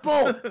up.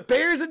 Tank bowl.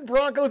 Bears and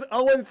Broncos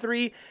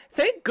 0-3.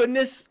 Thank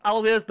goodness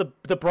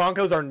the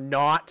Broncos are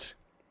not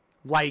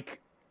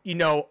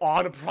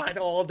on prime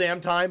all damn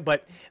time.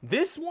 But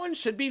this one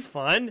should be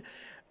fun.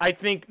 I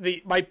think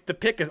the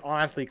pick is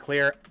honestly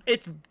clear.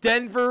 It's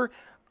Denver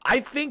I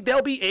think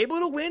they'll be able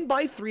to win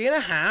by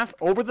 3.5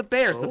 over the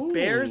Bears.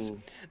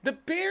 The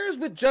Bears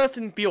with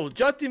Justin Fields.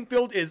 Justin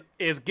Fields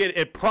is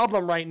getting a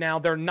problem right now.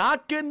 They're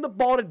not getting the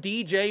ball to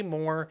DJ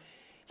Moore.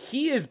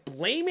 He is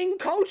blaming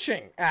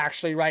coaching,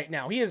 actually, right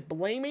now. He is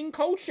blaming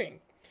coaching.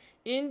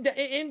 In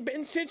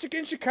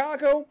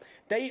Chicago,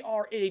 they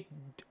are an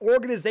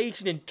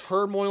organization in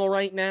turmoil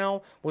right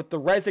now with the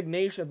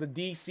resignation of the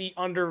DC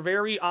under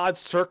very odd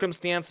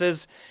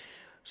circumstances.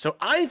 So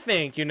I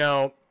think,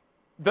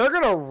 they're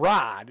going to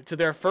ride to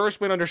their first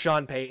win under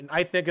Sean Payton.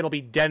 I think it'll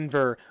be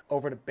Denver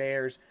over the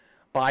Bears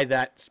by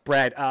that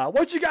spread.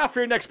 What you got for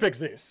your next pick,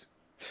 Zeus?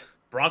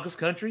 Broncos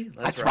country?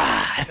 Let's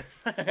ride.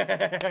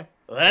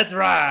 Let's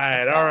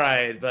ride. All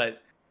right.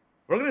 But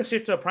we're going to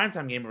shift to a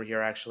primetime game over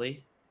here,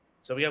 actually.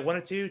 So we got 1 or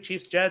 2,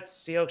 Chiefs,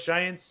 Jets, Seahawks,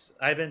 Giants.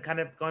 I've been kind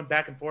of going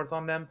back and forth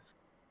on them.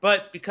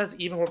 But because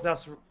it even worked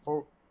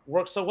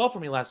so well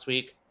for me last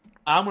week,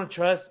 I'm going to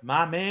trust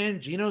my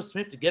man, Geno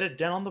Smith, to get it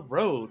done on the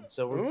road.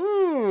 So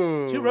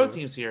we're 2 road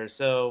teams here.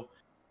 So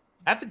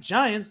at the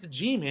Giants, the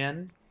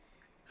G-Man,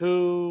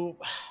 who,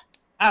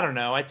 I don't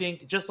know. I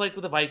think just like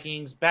with the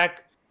Vikings,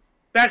 back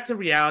to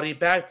reality,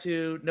 back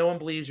to no one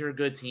believes you're a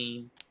good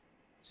team.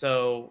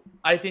 So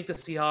I think the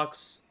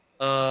Seahawks,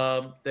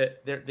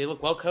 they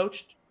look well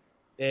coached.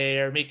 They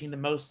are making the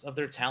most of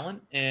their talent,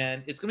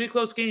 and it's going to be a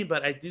close game,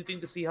 but I do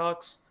think the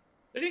Seahawks,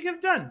 they're going to get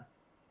it done.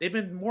 They've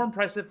been more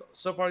impressive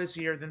so far this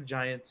year than the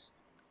Giants.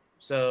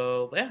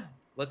 So, yeah,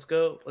 let's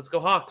go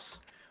Hawks.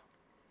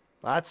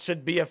 That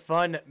should be a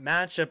fun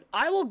matchup.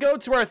 I will go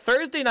to our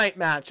Thursday night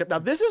matchup. Now,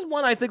 this is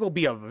one I think will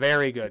be a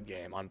very good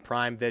game on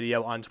Prime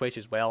Video, on Twitch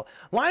as well.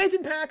 Lions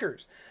and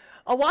Packers.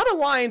 A lot of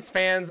Lions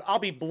fans, I'll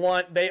be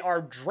blunt, they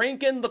are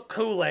drinking the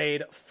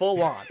Kool-Aid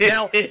full on.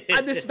 Now,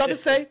 this is not to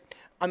say,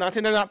 I'm not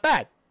saying they're not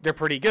bad. They're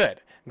pretty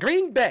good.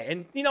 Green Bay,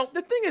 and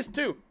the thing is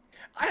too,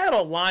 I had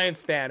a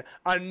Lions fan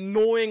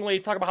annoyingly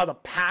talk about how the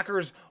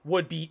Packers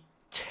would be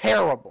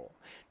terrible.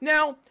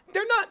 Now,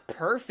 they're not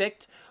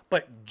perfect,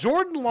 but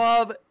Jordan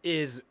Love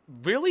is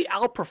really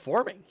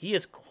outperforming. He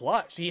is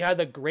clutch. He had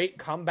a great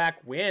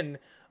comeback win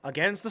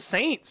against the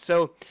Saints.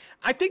 So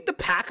I think the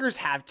Packers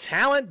have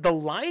talent. The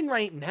line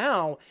right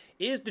now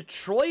is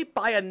Detroit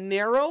by a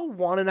narrow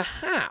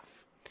 1.5.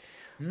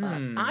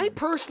 I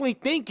personally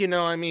think,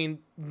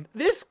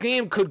 this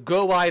game could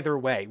go either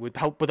way with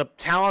the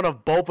talent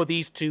of both of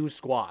these two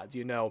squads.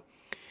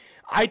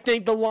 I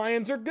think the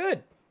Lions are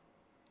good.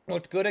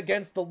 Looked good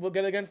against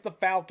the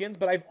Falcons,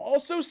 but I've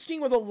also seen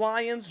where the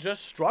Lions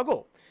just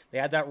struggle. They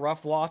had that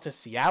rough loss to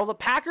Seattle. The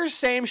Packers,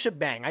 same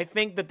shebang. I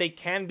think that they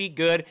can be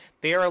good.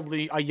 They are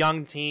a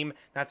young team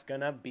that's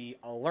going to be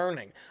a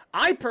learning.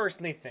 I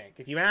personally think,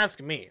 if you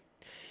ask me,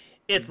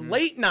 it's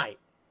late night.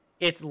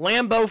 It's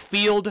Lambeau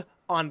Field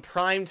on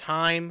prime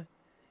time.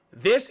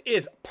 This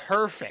is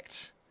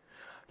perfect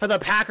for the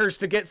Packers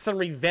to get some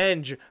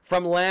revenge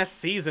from last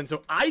season.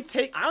 So I'm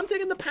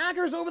taking the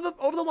Packers over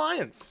the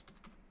Lions.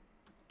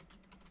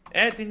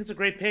 I think it's a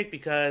great pick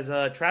because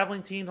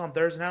traveling teams on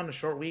Thursday night on a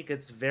short week,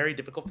 it's very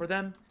difficult for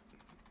them.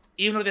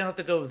 Even though they don't have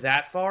to go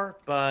that far,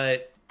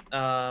 but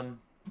I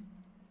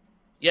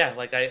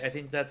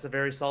think that's a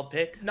very solid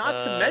pick.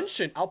 Not to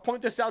mention, I'll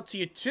point this out to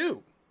you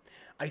too.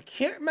 I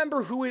can't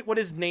remember what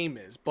his name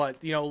is,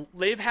 but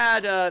they've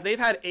had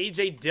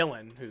AJ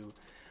Dillon, who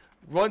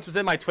once was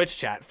in my Twitch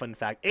chat. Fun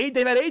fact: they've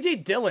had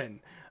AJ Dillon,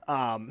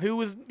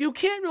 who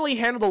can't really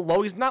handle the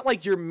low. He's not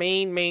like your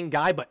main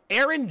guy, but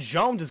Aaron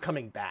Jones is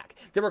coming back.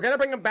 They were gonna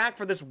bring him back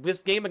for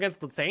this game against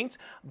the Saints,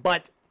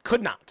 but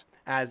could not,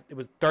 as it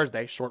was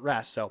Thursday, short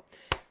rest. So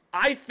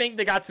I think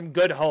they got some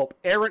good hope.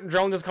 Aaron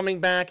Jones is coming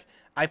back.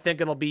 I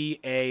think it'll be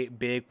a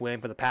big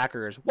win for the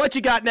Packers. What you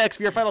got next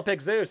for your final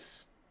pick,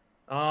 Zeus?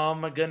 Oh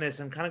my goodness,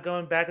 I'm kind of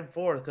going back and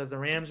forth because the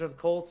Rams or the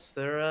Colts,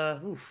 they're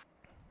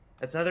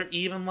that's another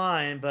even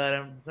line, but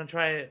I'm gonna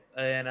try it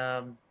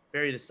and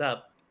vary this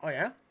up. Oh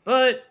yeah?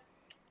 But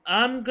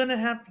I'm gonna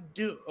have to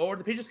do, or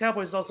the Patriots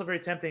Cowboys is also very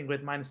tempting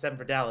with -7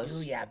 for Dallas.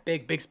 Oh yeah,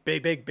 big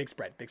spread. Big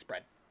spread,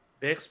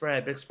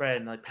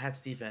 and like Pat's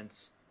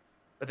defense.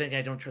 But then again,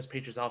 I don't trust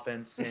Patriots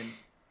offense and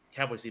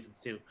Cowboys defense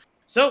too.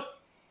 So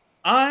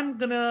I'm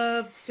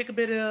gonna steal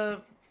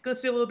a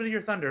little bit of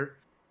your thunder.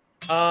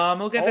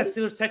 Look at that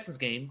Steelers Texans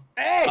game.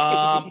 Hey!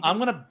 I'm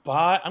gonna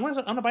buy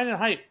into the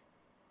hype.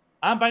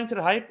 I'm buying into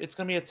the hype. It's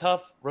gonna be a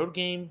tough road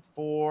game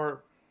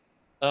for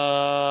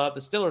the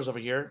Steelers over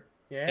here.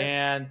 Yeah.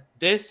 And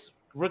this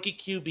rookie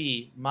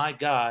QB, my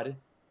God,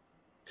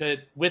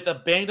 could, with a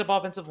banged up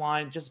offensive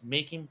line, just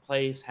making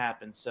plays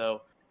happen.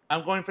 So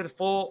I'm going for the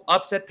full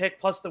upset pick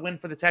plus the win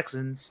for the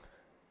Texans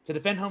to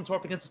defend home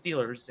turf against the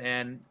Steelers.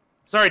 And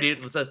sorry,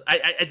 dude,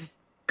 I just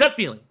gut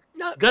feeling.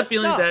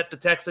 That the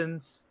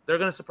Texans, they're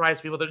going to surprise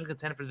people. They're going to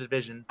contend for the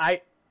division.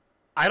 I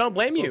don't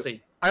blame you. We'll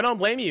see. I don't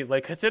blame you.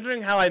 Like,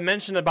 considering how I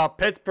mentioned about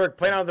Pittsburgh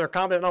playing out of their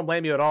confidence, I don't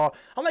blame you at all.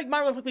 I'll make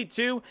mine real quickly,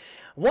 too.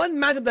 One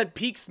matchup that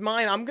piques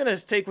mine, I'm going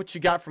to take what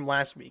you got from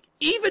last week.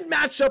 Even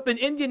matchup in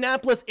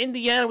Indianapolis,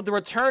 Indiana, with the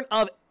return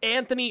of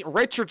Anthony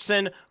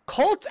Richardson,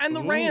 Colts and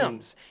the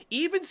Rams.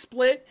 Even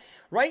split.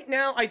 Right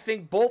now, I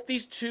think both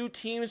these two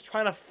teams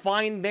trying to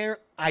find their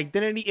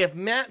identity. If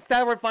Matt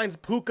Stafford finds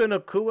Puka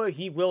Nacua,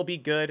 he will be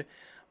good.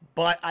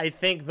 But I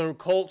think the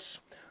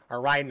Colts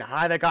are riding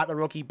high. They got the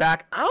rookie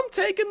back. I'm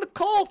taking the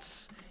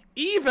Colts,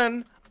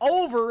 even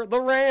over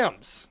the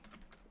Rams.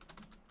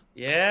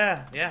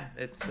 Yeah.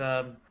 It's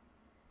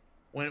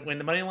when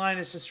the money line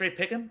is just straight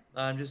picking.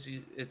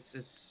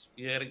 It's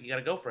you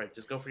gotta go for it.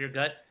 Just go for your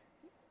gut.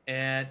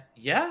 And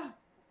yeah,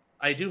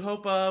 I do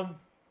hope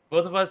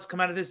both of us come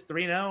out of this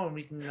 3-0 and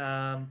we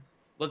can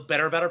look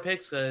better about our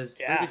picks, because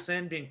 3 weeks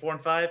in, being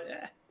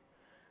 4-5,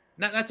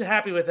 not too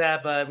happy with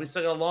that, but we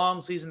still got a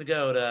long season to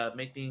go to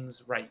make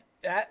things right.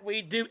 That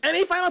we do.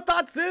 Any final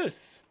thoughts,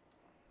 Zeus?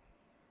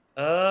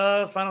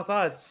 Final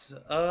thoughts.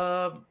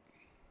 Oh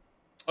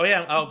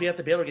yeah, I'll be at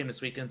the Baylor game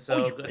this weekend,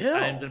 so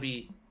I'm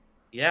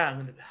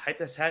gonna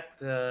hype as heck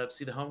to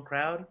see the home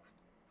crowd.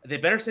 They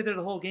better stay there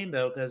the whole game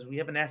though, because we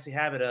have a nasty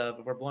habit of,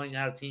 if we're blowing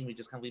out a team, we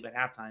just kind of leave at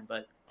halftime.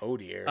 But oh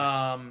dear.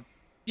 On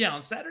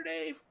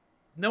Saturday,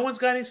 no one's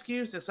got an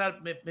excuse. It's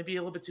not maybe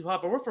a little bit too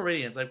hot, but we're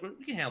Floridians. Like,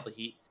 we can handle the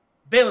heat.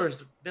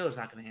 Baylor's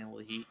not going to handle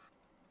the heat.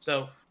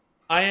 So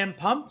I am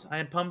pumped. I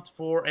am pumped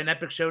for an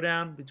epic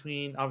showdown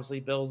between obviously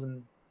Bills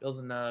and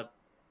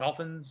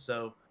Dolphins.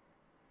 So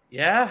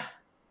yeah,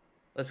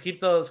 let's keep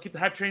the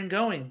hype train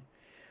going.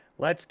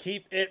 Let's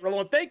keep it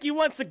rolling. Thank you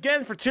once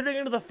again for tuning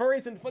into the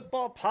Furries and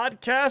Football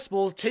podcast.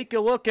 We'll take a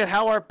look at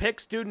how our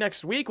picks do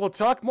next week. We'll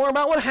talk more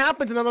about what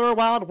happens in another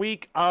wild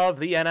week of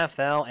the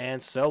NFL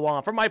and so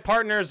on. For my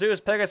partner,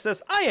 Zeus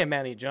Pegasus, I am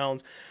Manny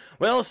Jones.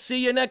 We'll see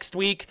you next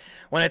week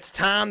when it's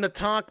time to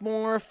talk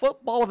more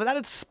football with an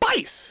added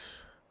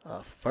spice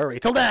of furry.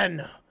 Till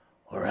then,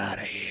 we're out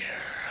of here.